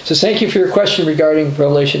 It says, "Thank you for your question regarding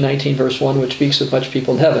Revelation 19, verse 1, which speaks of much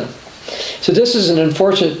people in heaven." So this is an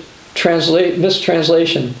unfortunate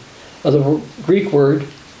mistranslation of the Greek word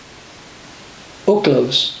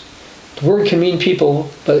oklos. The word can mean people,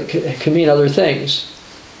 but it can mean other things.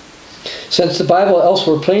 Since the Bible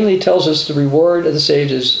elsewhere plainly tells us the reward of the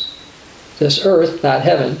saved is this earth, not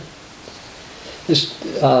heaven,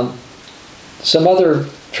 some other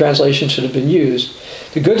translation should have been used.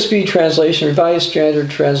 The Goodspeed translation, Revised Standard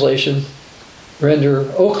Translation, render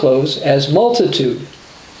oklos as multitude.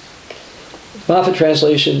 Moffat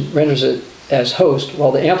translation renders it as host,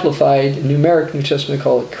 while the Amplified Numeric New Testament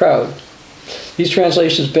call it crowd. These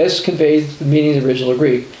translations best convey the meaning of the original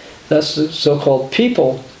Greek. Thus, the so-called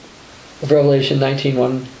people of Revelation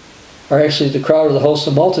 19:1 are actually the crowd of the host,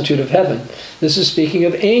 the multitude of heaven. This is speaking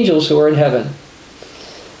of angels who are in heaven.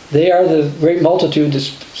 They are the great multitude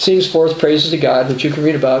that sings forth praises to God, which you can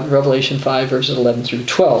read about in Revelation 5, verses 11 through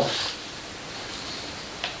 12.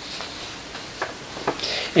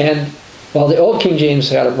 And while the Old King James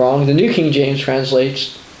got it wrong, the New King James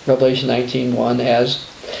translates Revelation 19:1 as,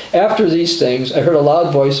 After these things, I heard a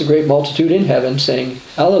loud voice, a great multitude in heaven, saying,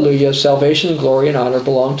 Alleluia, salvation and glory and honor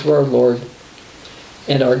belong to our Lord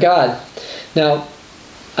and our God. Now,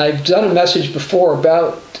 I've done a message before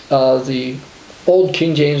about the Old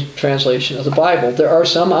King James translation of the Bible. There are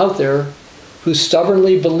some out there who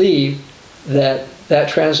stubbornly believe that that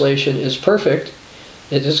translation is perfect,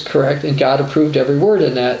 it is correct, and God approved every word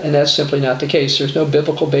in that, and that's simply not the case. There's no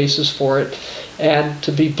biblical basis for it. And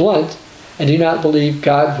to be blunt, I do not believe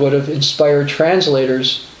God would have inspired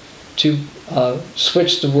translators to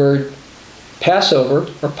switch the word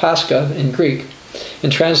Passover, or Pascha in Greek,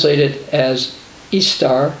 and translate it as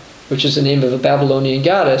Ishtar, which is the name of a Babylonian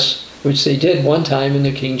goddess, which they did one time in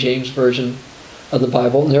the King James Version of the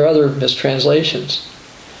Bible, and there are other mistranslations.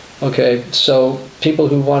 Okay, so people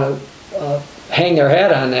who want to hang their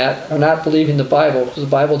hat on that are not believing the Bible, because the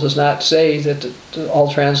Bible does not say that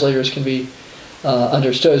all translators can be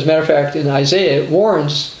understood. As a matter of fact, in Isaiah, it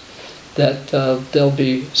warns that there'll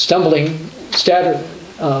be stumbling,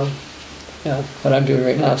 what I'm doing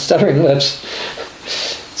right now, stuttering lips.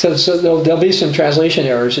 So there'll be some translation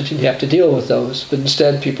errors that you have to deal with those, but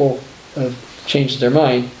instead people have changed their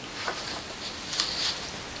mind.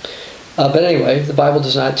 But anyway, the Bible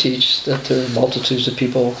does not teach that there are multitudes of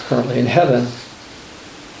people currently in heaven.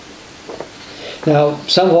 Now,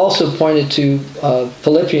 some have also pointed to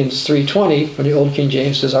Philippians 3:20 from the Old King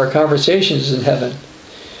James, says, our conversation is in heaven.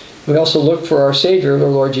 We also look for our Savior, the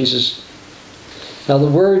Lord Jesus. Now, the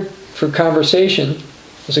word for conversation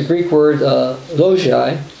is a Greek word,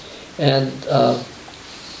 logiai, and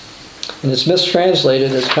it's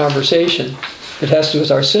mistranslated as conversation. It has to do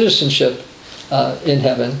with our citizenship in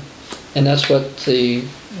heaven, and that's what the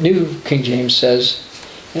New King James says.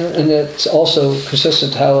 And that's also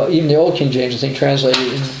consistent to how even the Old King James, I think,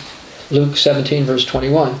 translated in Luke 17, verse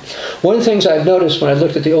 21. One of the things I've noticed when I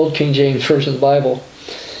looked at the Old King James version of the Bible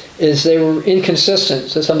is they were inconsistent.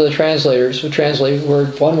 So some of the translators would translate the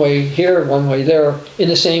word one way here, one way there, in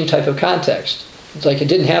the same type of context. It's like it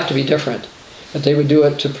didn't have to be different, but they would do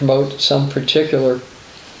it to promote some particular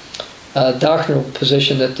doctrinal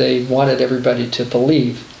position that they wanted everybody to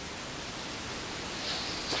believe.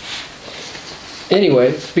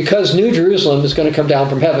 Anyway, because New Jerusalem is going to come down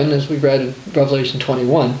from heaven, as we read in Revelation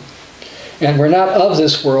 21, and we're not of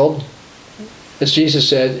this world, as Jesus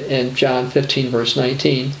said in John 15, verse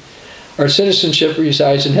 19, our citizenship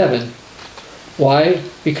resides in heaven. Why?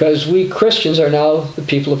 Because we Christians are now the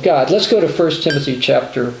people of God. Let's go to 1 Timothy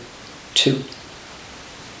chapter 2.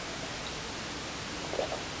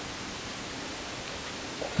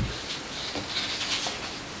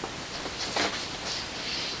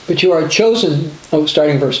 But you are chosen,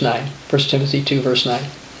 starting verse 9, 1 Timothy 2, verse 9.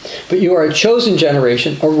 But you are a chosen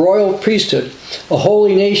generation, a royal priesthood, a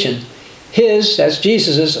holy nation, his, that's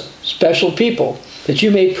Jesus' special people, that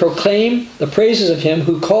you may proclaim the praises of him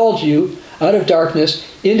who called you out of darkness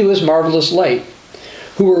into his marvelous light,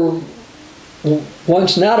 who were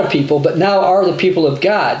once not a people, but now are the people of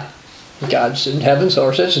God. God's in heaven, so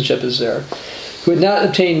our citizenship is there. Who had not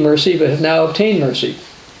obtained mercy, but have now obtained mercy.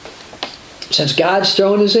 Since God's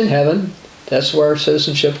throne is in heaven, that's where our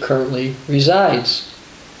citizenship currently resides.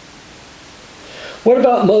 What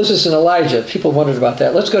about Moses and Elijah? People wondered about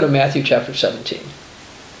that. Let's go to Matthew chapter 17.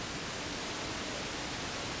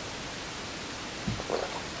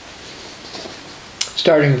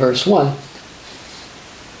 Starting verse 1.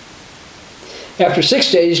 After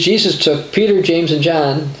 6 days, Jesus took Peter, James, and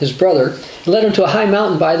John, his brother, and led them to a high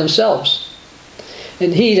mountain by themselves.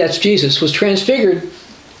 And he, that's Jesus, was transfigured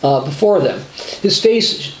before them. His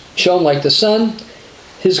face shone like the sun.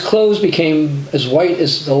 His clothes became as white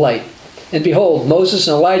as the light. And behold, Moses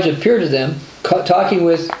and Elijah appeared to them, talking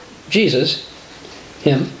with Jesus,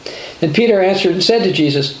 him. And Peter answered and said to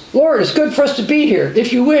Jesus, Lord, it's good for us to be here.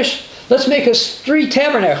 If you wish, let's make us 3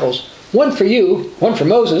 tabernacles, one for you, one for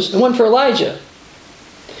Moses, and one for Elijah.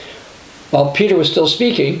 While Peter was still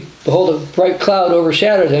speaking, behold, a bright cloud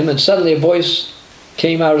overshadowed him, and suddenly a voice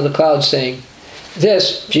came out of the cloud saying,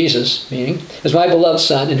 This, Jesus, meaning, is my beloved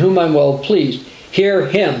Son, in whom I'm well pleased. Hear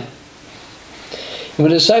him. And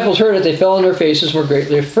when the disciples heard it, they fell on their faces and were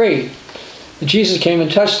greatly afraid. And Jesus came and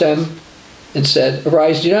touched them and said,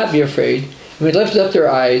 Arise, do not be afraid. And when they lifted up their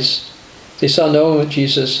eyes, they saw no one but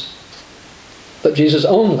Jesus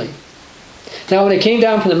only. Now when they came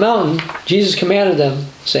down from the mountain, Jesus commanded them,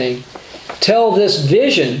 saying, Tell this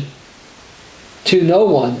vision to no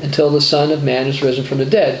one until the Son of Man is risen from the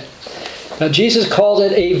dead. Now Jesus called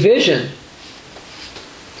it a vision.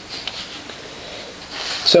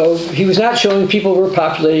 So he was not showing people who were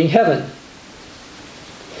populating heaven.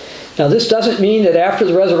 Now this doesn't mean that after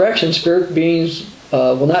the resurrection, spirit beings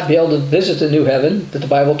will not be able to visit the new heaven that the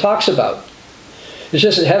Bible talks about. It's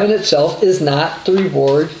just that heaven itself is not the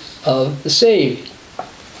reward of the saved.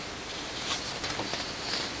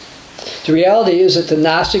 The reality is that the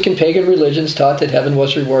Gnostic and pagan religions taught that heaven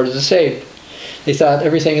was the reward of the saved. They thought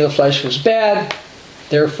everything in the flesh was bad,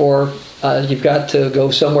 therefore you've got to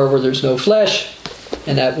go somewhere where there's no flesh,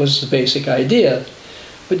 and that was the basic idea.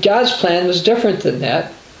 But God's plan was different than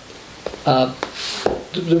that.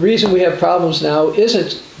 The reason we have problems now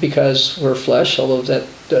isn't because we're flesh, although that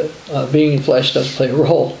being in flesh does play a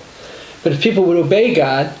role. But if people would obey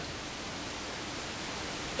God,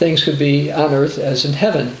 things could be on earth as in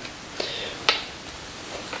heaven.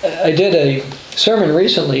 I did a sermon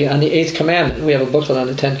recently on the 8th commandment. We have a booklet on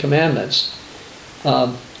the 10 commandments.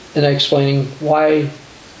 And I'm explaining why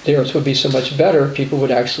the earth would be so much better if people would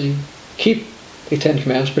actually keep the 10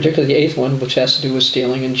 commandments, particularly the 8th one, which has to do with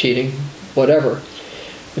stealing and cheating, whatever.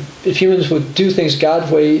 If humans would do things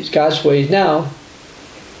God's way now,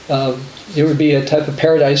 there would be a type of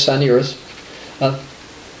paradise on the earth,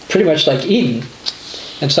 pretty much like Eden.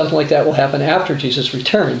 And something like that will happen after Jesus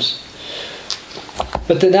returns.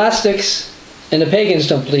 But the Gnostics and the pagans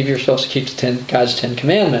don't believe you're supposed to keep God's 10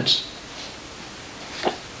 commandments.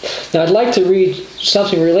 Now I'd like to read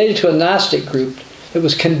something related to a Gnostic group that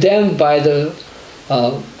was condemned by the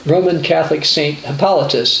Roman Catholic Saint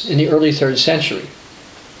Hippolytus in the early 3rd century.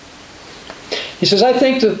 He says, I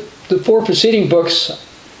think the 4 preceding books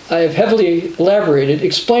I have heavily elaborated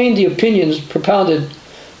explain the opinions propounded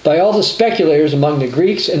by all the speculators among the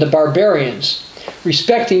Greeks and the barbarians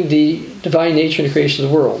respecting the divine nature and the creation of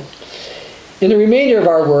the world. In the remainder of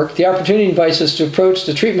our work, the opportunity invites us to approach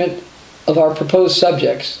the treatment of our proposed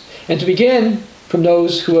subjects, and to begin from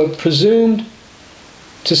those who have presumed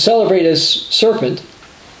to celebrate as serpent,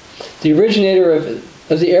 the originator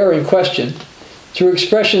of the error in question, through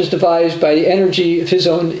expressions devised by the energy of his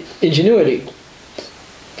own ingenuity.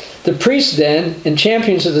 The priests, then, and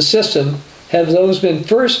champions of the system, have those been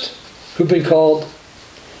first who've been called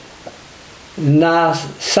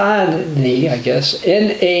Nassani, I guess,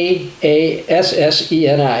 N-A-A-S-S-E-N-I.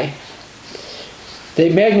 They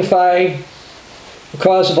magnify the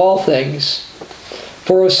cause of all things.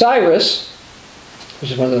 For Osiris,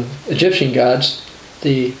 which is one of the Egyptian gods,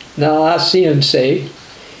 the Naasian say,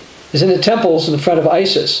 is in the temples in the front of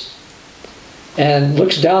Isis and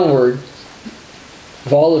looks downward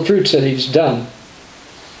of all the fruits that he's done.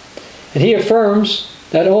 And he affirms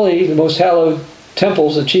not only the most hallowed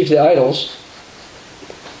temples achieve the idols,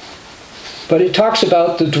 but it talks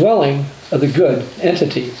about the dwelling of the good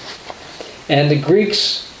entity. And the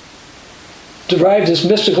Greeks derived this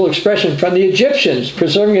mystical expression from the Egyptians,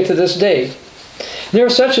 preserving it to this day. And there are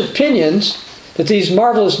such opinions that these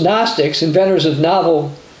marvelous Gnostics, inventors of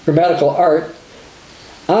novel grammatical art,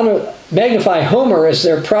 magnify Homer as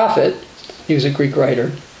their prophet. He was a Greek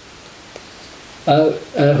writer,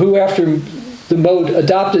 who after the mode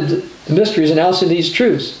adopted the mysteries announcing these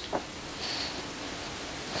truths.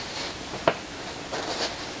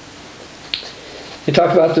 They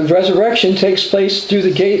talk about the resurrection takes place through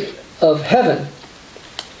the gate of heaven.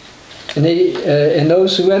 And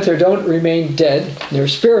those who enter don't remain dead. They're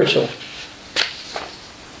spiritual.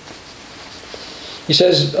 He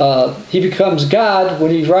says he becomes God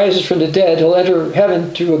when he rises from the dead. He'll enter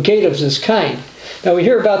heaven through a gate of this kind. Now we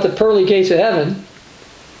hear about the pearly gates of heaven,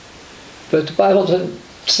 but the Bible doesn't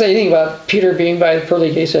say anything about Peter being by the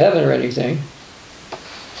pearly gates of heaven or anything.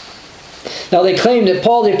 Now they claim that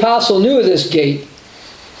Paul the Apostle knew of this gate,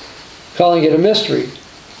 calling it a mystery.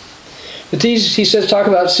 But these, he says, talk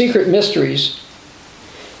about secret mysteries,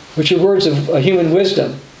 which are words of human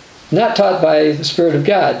wisdom, not taught by the Spirit of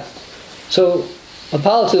God. So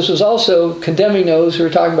Hippolytus was also condemning those who were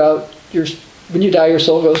talking about when you die, your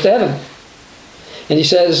soul goes to heaven. And he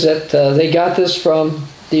says that they got this from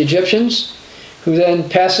the Egyptians, who then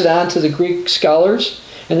passed it on to the Greek scholars,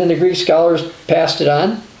 and then the Greek scholars passed it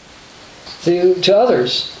on to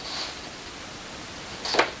others.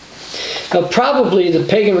 Now, probably the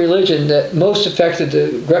pagan religion that most affected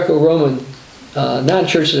the Greco-Roman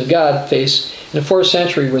non-churches of God faith in the 4th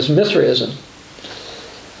century was Mithraism.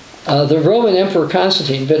 The Roman Emperor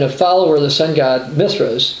Constantine had been a follower of the sun god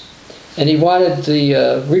Mithras, and he wanted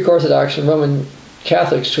the Greek Orthodox and Roman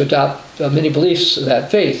Catholics to adopt many beliefs of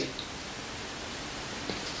that faith.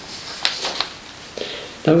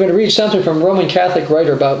 Now I'm going to read something from a Roman Catholic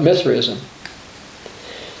writer about Mithraism.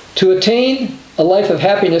 To attain a life of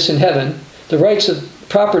happiness in heaven, the rites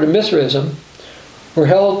proper to Mithraism were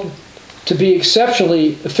held to be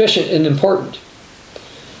exceptionally efficient and important.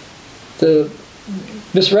 The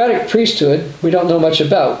Mithraistic priesthood we don't know much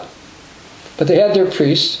about, but they had their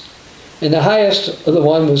priests, And the highest of the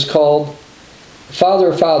one was called Father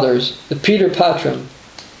of Fathers, the Pater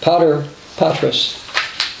Patris.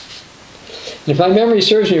 And if my memory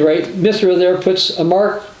serves me right, Mithra there puts a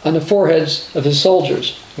mark on the foreheads of his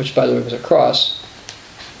soldiers, which by the way was a cross.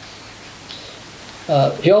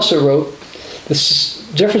 He also wrote, the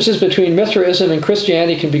differences between Mithraism and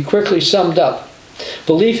Christianity can be quickly summed up.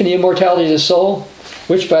 Belief in the immortality of the soul,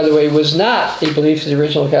 which by the way was not a belief of the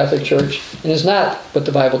original Catholic Church, and is not what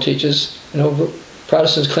the Bible teaches. You know,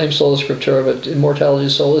 Protestants claim sola scriptura, but immortality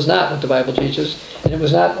of the soul is not what the Bible teaches, and it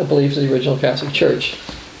was not a belief of the original Catholic Church.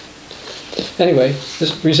 Anyway,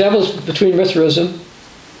 this resemblance between Mithraism,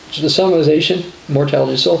 which is the summarization,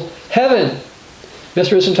 immortality of the soul, heaven.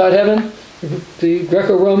 Mithraism taught heaven. The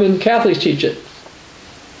Greco-Roman Catholics teach it.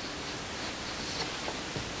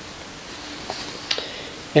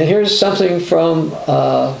 And here's something from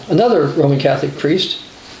another Roman Catholic priest.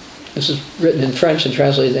 This is written in French and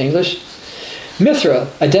translated in English. Mithra,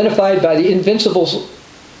 identified by the invincible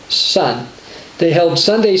sun. They held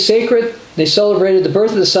Sunday sacred. They celebrated the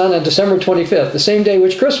birth of the sun on December 25th, the same day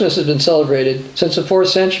which Christmas has been celebrated since the 4th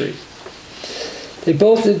century. They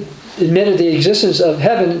both admitted the existence of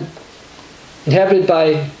heaven inhabited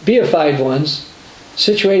by beatified ones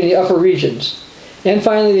situated in the upper regions. And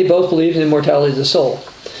finally, they both believed in the immortality of the soul.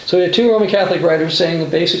 So we have two Roman Catholic writers saying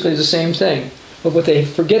basically the same thing. But what they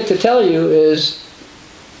forget to tell you is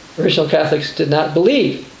original Catholics did not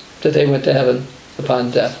believe that they went to heaven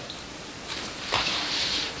upon death.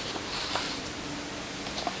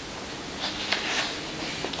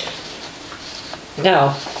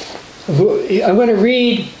 Now, I'm going to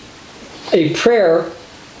read a prayer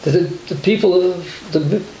that the people of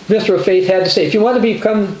the Mithra faith had to say. If you want to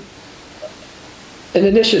become an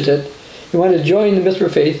initiate, you want to join the Mithra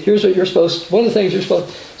faith, here's what one of the things you're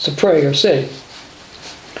supposed to pray or say.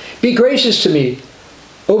 Be gracious to me,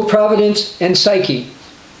 O Providence and Psyche,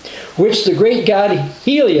 which the great god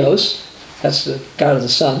Helios, that's the god of the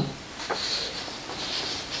sun,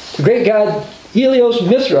 the great god Helios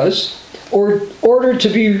Mithras, ordered to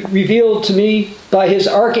be revealed to me by his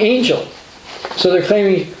archangel. So they're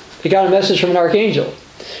claiming they got a message from an archangel.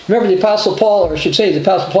 Remember the Apostle Paul, or I should say the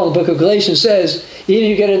Apostle Paul in the book of Galatians says, even if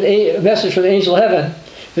you get a message from the angel of heaven,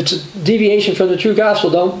 if it's a deviation from the true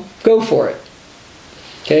gospel, don't go for it.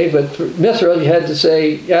 Okay, but for Mithra, you had to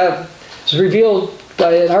say, yeah, it's revealed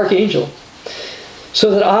by an archangel.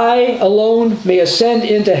 So that I alone may ascend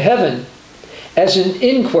into heaven as an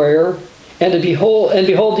inquirer and to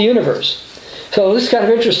behold the universe. So this is kind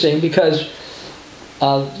of interesting because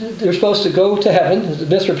they're supposed to go to heaven, the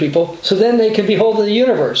Mithra people, so then they can behold the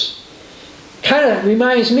universe. Kind of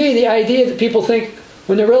reminds me of the idea that people think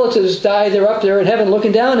when their relatives die, they're up there in heaven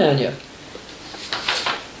looking down on you.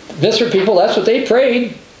 Mithra people, that's what they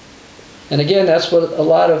prayed. And again, that's what a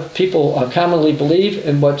lot of people commonly believe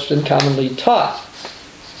and what's been commonly taught.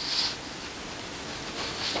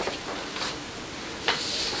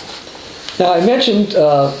 Now, I mentioned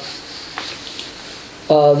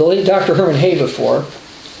the late Dr. Herman Hoeh before.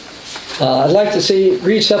 I'd like to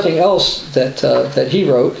read something else that he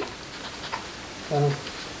wrote.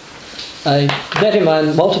 I met him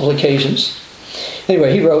on multiple occasions.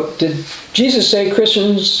 Anyway, he wrote, did Jesus say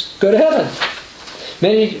Christians go to heaven?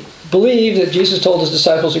 Many believe that Jesus told his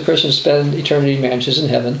disciples that Christians spend eternity in mansions in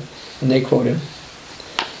heaven, and they quote him.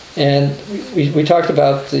 And we talked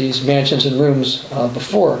about these mansions and rooms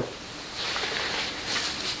before.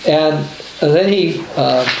 And then he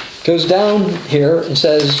goes down here and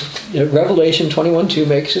says, Revelation 21:2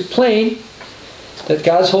 makes it plain that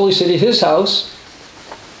God's holy city, his house,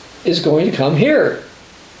 is going to come here.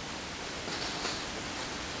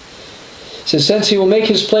 It says, since he will make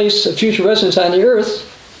his place a future residence on the earth,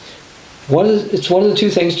 it's one of the two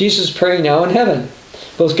things Jesus is praying now in heaven.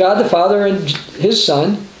 Both God the Father and his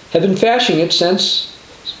Son have been fashioning it since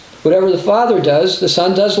whatever the Father does, the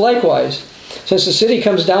Son does likewise. Since the city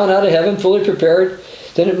comes down out of heaven fully prepared,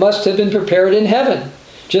 then it must have been prepared in heaven,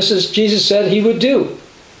 just as Jesus said he would do.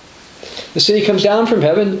 The city comes down from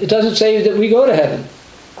heaven. It doesn't say that we go to heaven.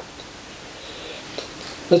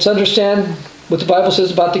 Let's understand what the Bible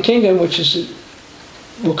says about the kingdom, which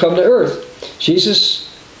will come to earth. Jesus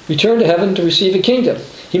returned to heaven to receive a kingdom.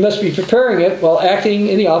 He must be preparing it while acting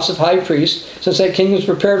in the office of high priest, since that kingdom is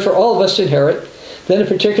prepared for all of us to inherit. Then a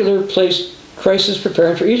particular place Christ is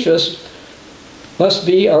preparing for each of us must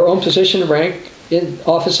be our own position and rank in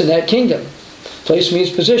office in that kingdom. Place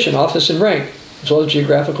means position, office, and rank, as well as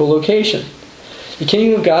geographical location. The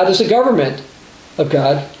kingdom of God is a government of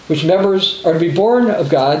God, which members are to be born of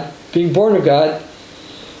God. Being born of God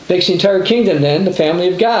makes the entire kingdom then the family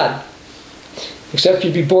of God. Except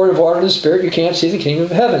you be born of water and the Spirit, you can't see the kingdom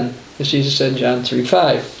of heaven, as Jesus said in John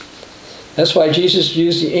 3:5. That's why Jesus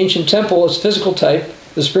used the ancient temple as physical type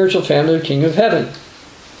of the spiritual family of the kingdom of heaven.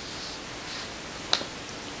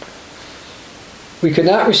 We could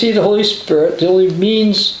not receive the Holy Spirit, the only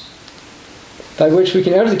means by which we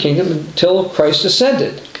can enter the kingdom, until Christ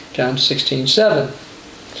ascended. John 16:7.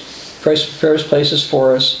 Christ prepares places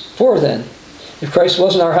for us for then. If Christ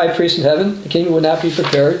wasn't our high priest in heaven, the kingdom would not be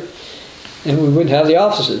prepared, and we wouldn't have the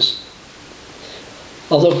offices.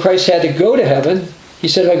 Although Christ had to go to heaven, he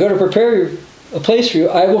said, if I go to prepare a place for you,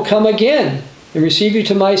 I will come again and receive you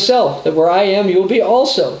to myself, that where I am, you will be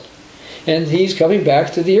also. And he's coming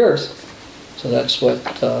back to the earth. So that's what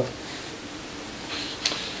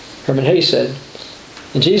Herman Hoeh said.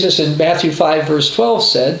 And Jesus in Matthew 5 verse 12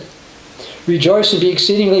 said, rejoice and be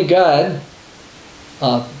exceedingly glad,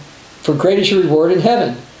 for great is your reward in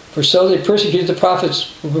heaven. For so they persecuted the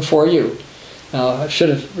prophets before you. Now, I should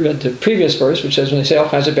have read the previous verse, which says when they say all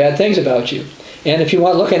kinds of bad things about you. And if you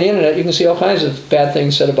want to look on the internet, you can see all kinds of bad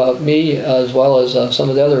things said about me, as well as some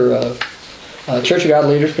of the other Church of God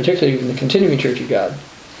leaders, particularly in the continuing Church of God.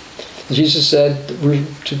 And Jesus said we're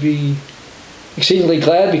to be exceedingly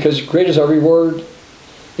glad because great is our reward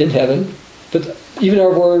in heaven. But even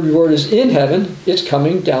our reward is in heaven, it's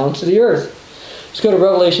coming down to the earth. Let's go to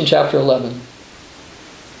Revelation chapter 11.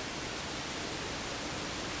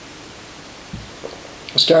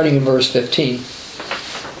 Starting in verse 15.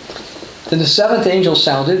 Then the seventh angel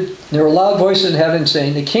sounded, and there were loud voices in heaven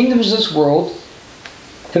saying, the kingdoms of this world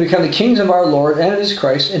have become the kingdoms of our Lord and of his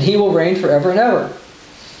Christ, and he will reign forever and ever.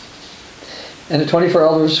 And the 24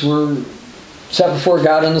 elders were set before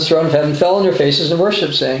God on the throne of heaven, fell on their faces and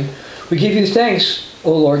worshiped, saying, we give you thanks,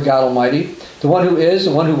 O Lord God Almighty, the one who is,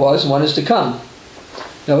 the one who was, and one is to come.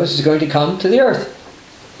 Notice he's going to come to the earth.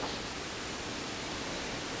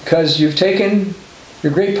 Because you've taken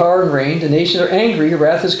your great power and reign, the nations are angry, your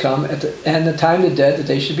wrath has come, and the time of the dead that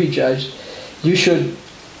they should be judged. You should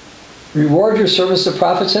reward your servants, the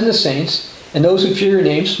prophets and the saints, and those who fear your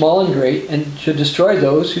name, small and great, and should destroy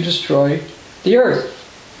those who destroy the earth.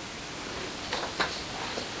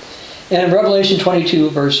 And in Revelation 22,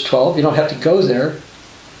 verse 12, you don't have to go there,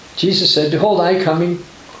 Jesus said, behold, I am coming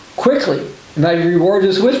quickly, and my reward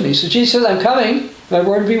is with me. So Jesus says, I'm coming, my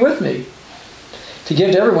reward will be with me, to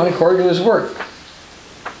give to everyone according to his work.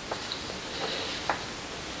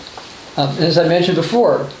 As I mentioned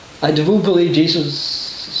before, I do believe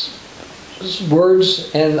Jesus'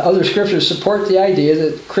 words and other scriptures support the idea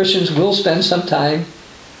that Christians will spend some time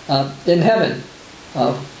in heaven.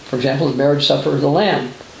 For example, the marriage supper of the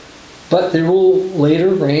Lamb. But they will later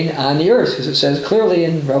reign on the earth, because it says clearly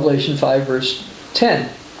in Revelation 5, verse 10.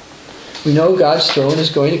 We know God's throne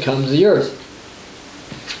is going to come to the earth.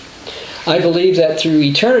 I believe that through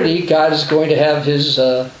eternity, God is going to have his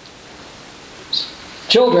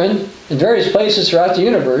children in various places throughout the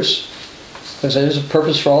universe, because there's a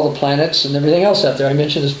purpose for all the planets and everything else out there. I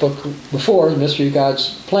mentioned this book before, The Mystery of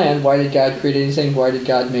God's Plan. Why did God create anything? Why did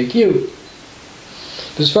God make you?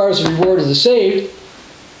 But as far as the reward of the saved,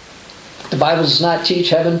 the Bible does not teach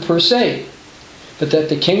heaven per se, but that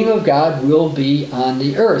the kingdom of God will be on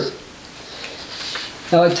the earth.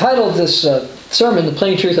 Now, I titled this sermon, The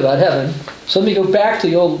Plain Truth About Heaven. So let me go back to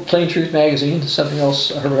the old Plain Truth magazine, something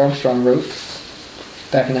else Herbert Armstrong wrote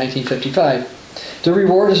back in 1955. The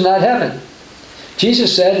reward is not heaven.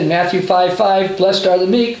 Jesus said in Matthew 5:5, blessed are the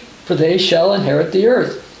meek, for they shall inherit the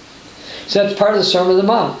earth. So that's part of the Sermon on the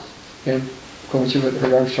Mount. Again, going through what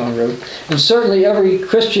Herbert Armstrong wrote. And certainly every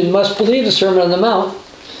Christian must believe the Sermon on the Mount.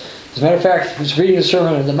 As a matter of fact, I was reading the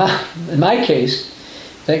Sermon on the Mount, in my case,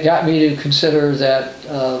 that got me to consider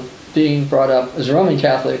that being brought up as a Roman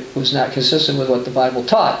Catholic was not consistent with what the Bible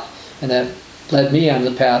taught. And that led me on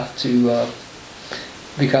the path to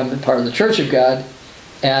become part of the Church of God.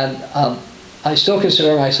 And I still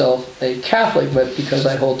consider myself a Catholic, but because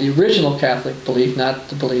I hold the original Catholic belief, not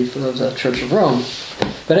the belief of the Church of Rome.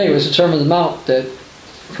 But anyway, it was the Sermon on the Mount that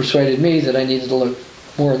persuaded me that I needed to look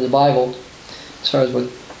more in the Bible as far as what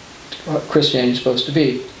Christianity is supposed to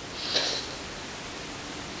be.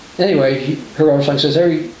 Anyway, Herbert Armstrong says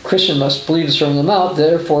every Christian must believe the Sermon on the Mount.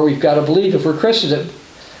 Therefore, we've got to believe, if we're Christians, that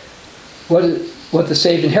what the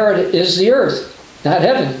saved inherit is the earth, not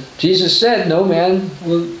heaven. Jesus said no man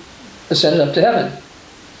will ascend up to heaven.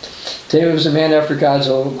 David was a man after God's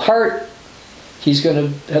own heart. He's going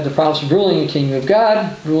to have the promise of ruling the kingdom of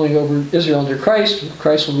God, ruling over Israel under Christ.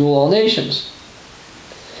 Christ will rule all nations.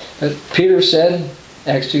 But Peter said,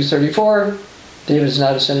 Acts 2:34, David has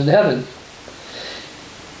not ascended to heaven.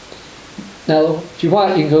 Now, if you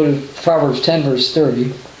want, you can go to Proverbs 10, verse 30,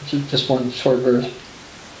 which is just one short verse.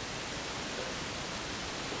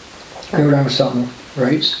 Herbert Armstrong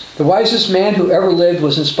writes, "The wisest man who ever lived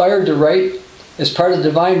was inspired to write as part of the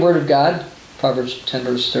divine word of God," Proverbs 10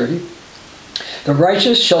 verse 30, "The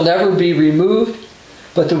righteous shall never be removed,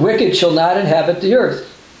 but the wicked shall not inhabit the earth."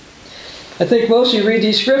 I think most of you read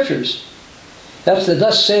these scriptures. That's the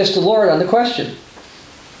 "thus saith the Lord" on the question.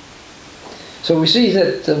 So we see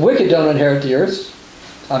that the wicked don't inherit the earth.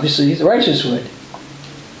 Obviously, the righteous would.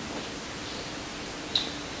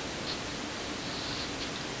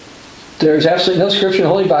 There's absolutely no scripture in the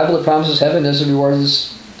Holy Bible that promises heaven as a reward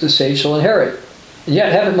the saved shall inherit. And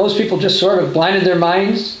yet, haven't most people just sort of blinded their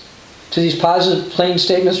minds to these positive, plain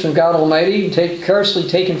statements from God Almighty and carelessly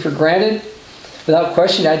taken for granted, without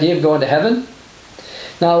questioning the idea of going to heaven?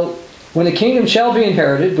 Now, when the kingdom shall be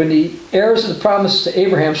inherited, when the heirs of the promise to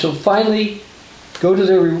Abraham shall finally go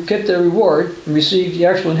to get their reward and receive the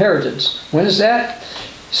actual inheritance. When is that?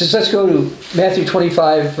 He says, let's go to Matthew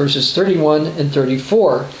 25, verses 31 and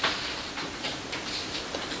 34.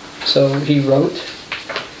 So he wrote,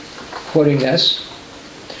 quoting this,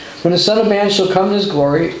 "When the Son of Man shall come in his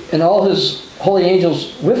glory, and all his holy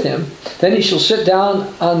angels with him, then he shall sit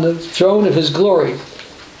down on the throne of his glory.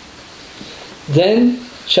 Then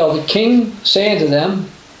shall the King say unto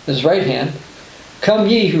them, his right hand, Come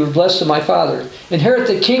ye who are blessed of my Father, inherit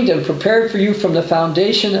the kingdom prepared for you from the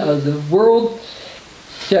foundation of the world."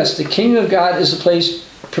 Yes, the kingdom of God is a place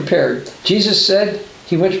prepared. Jesus said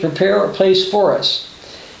he went to prepare a place for us.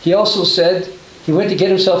 He also said he went to get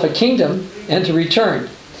himself a kingdom and to return.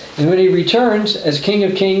 And when he returns as King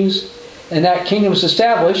of Kings and that kingdom is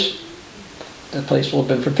established, the place will have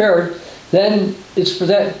been prepared, then it's for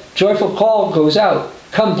that joyful call goes out.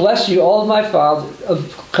 Come bless you all of my Father,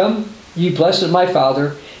 come ye blessed of my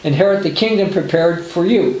Father, inherit the kingdom prepared for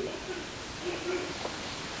you.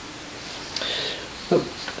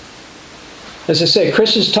 As I say,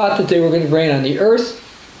 Christians taught that they were going to reign on the earth.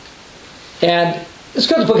 And let's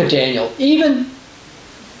go to the book of Daniel. Even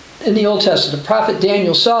in the Old Testament, the prophet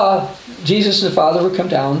Daniel saw Jesus and the Father would come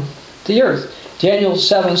down to the earth. Daniel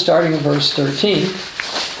 7, starting in verse 13.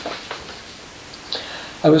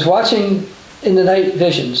 "I was watching in the night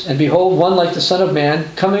visions, and behold, one like the Son of Man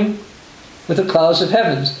coming with the clouds of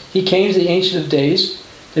heavens. He came to the Ancient of Days.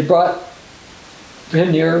 They brought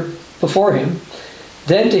him near before him.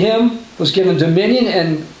 Then to him was given dominion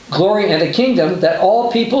and glory and a kingdom, that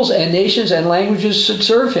all peoples and nations and languages should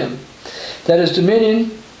serve him. That his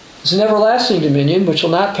dominion is an everlasting dominion which will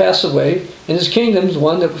not pass away, and his kingdom is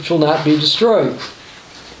one that which will not be destroyed."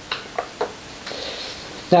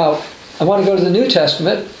 Now, I want to go to the New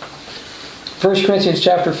Testament, 1 Corinthians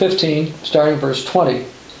chapter 15, starting verse 20.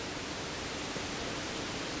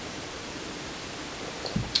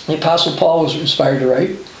 The Apostle Paul was inspired to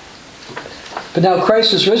write, "But now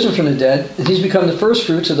Christ is risen from the dead, and he's become the first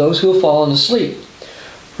fruits of those who have fallen asleep.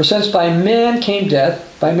 For since by man came death,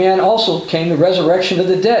 by man also came the resurrection of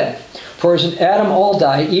the dead. For as in Adam all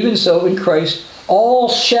die, even so in Christ all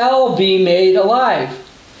shall be made alive."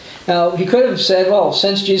 Now, he could have said, well,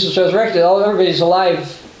 since Jesus resurrected, everybody's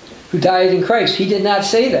alive who died in Christ. He did not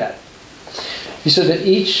say that. He said that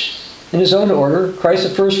each in his own order, Christ the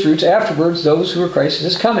first fruits, afterwards those who are Christ in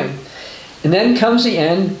his coming. And then comes the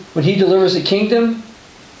end, when he delivers the kingdom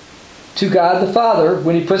to God the Father,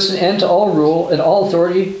 when he puts an end to all rule and all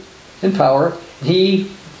authority and power. He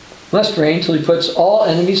must reign till he puts all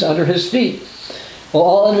enemies under his feet. Well,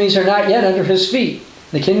 all enemies are not yet under his feet.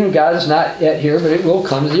 The kingdom of God is not yet here, but it will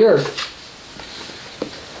come to the earth.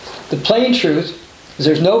 The plain truth is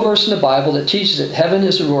there's no verse in the Bible that teaches that heaven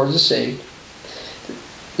is the reward of the saved.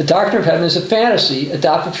 The doctrine of heaven is a fantasy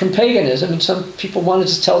adopted from paganism, and some people wanted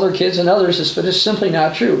to tell their kids and others this, but it's simply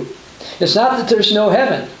not true. It's not that there's no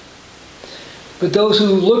heaven, but those who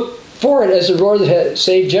look for it as the reward of the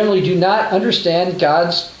saved generally do not understand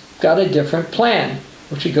God's got a different plan,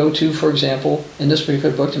 which we go to, for example, in this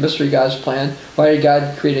particular book, The Mystery of God's Plan. Why did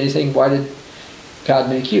God create anything? Why did God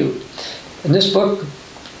make you? In this book,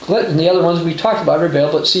 and the other ones we talked about are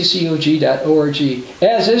available at ccog.org.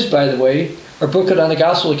 As is, by the way, our booklet on the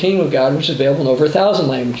Gospel of the Kingdom of God, which is available in over 1,000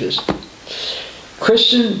 languages.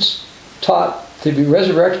 Christians taught to be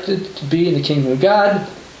resurrected to be in the Kingdom of God.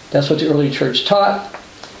 That's what the early church taught.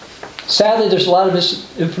 Sadly, there's a lot of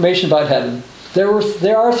misinformation about heaven. There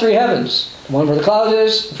are three heavens. The one where the cloud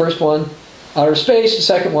is, the first one, outer space, the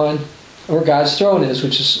second one, where God's throne is,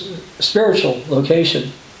 which is a spiritual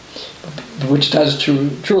location, which does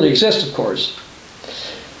truly exist, of course.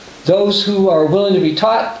 Those who are willing to be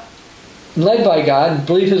taught and led by God and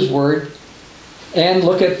believe His Word and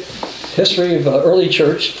look at history of early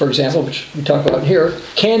church, for example, which we talk about here,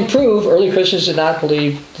 can prove early Christians did not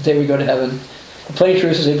believe that they would go to heaven. The plain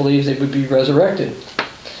truth is they believed they would be resurrected.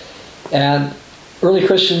 And early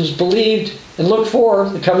Christians believed and looked for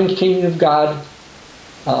the coming kingdom of God,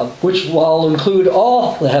 which will include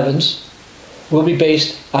all the heavens, will be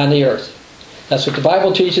based on the earth. That's what the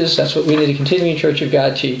Bible teaches. That's what we need to continuing Church of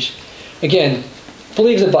God teach. Again,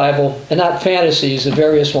 believe the Bible and not fantasies of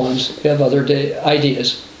various ones who have other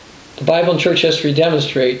ideas. The Bible and church history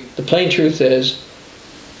demonstrate the plain truth is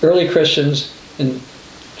early Christians and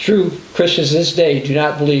true Christians in this day do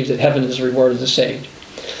not believe that heaven is the reward of the saved.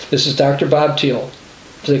 This is Dr. Bob Thiel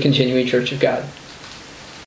for the Continuing Church of God.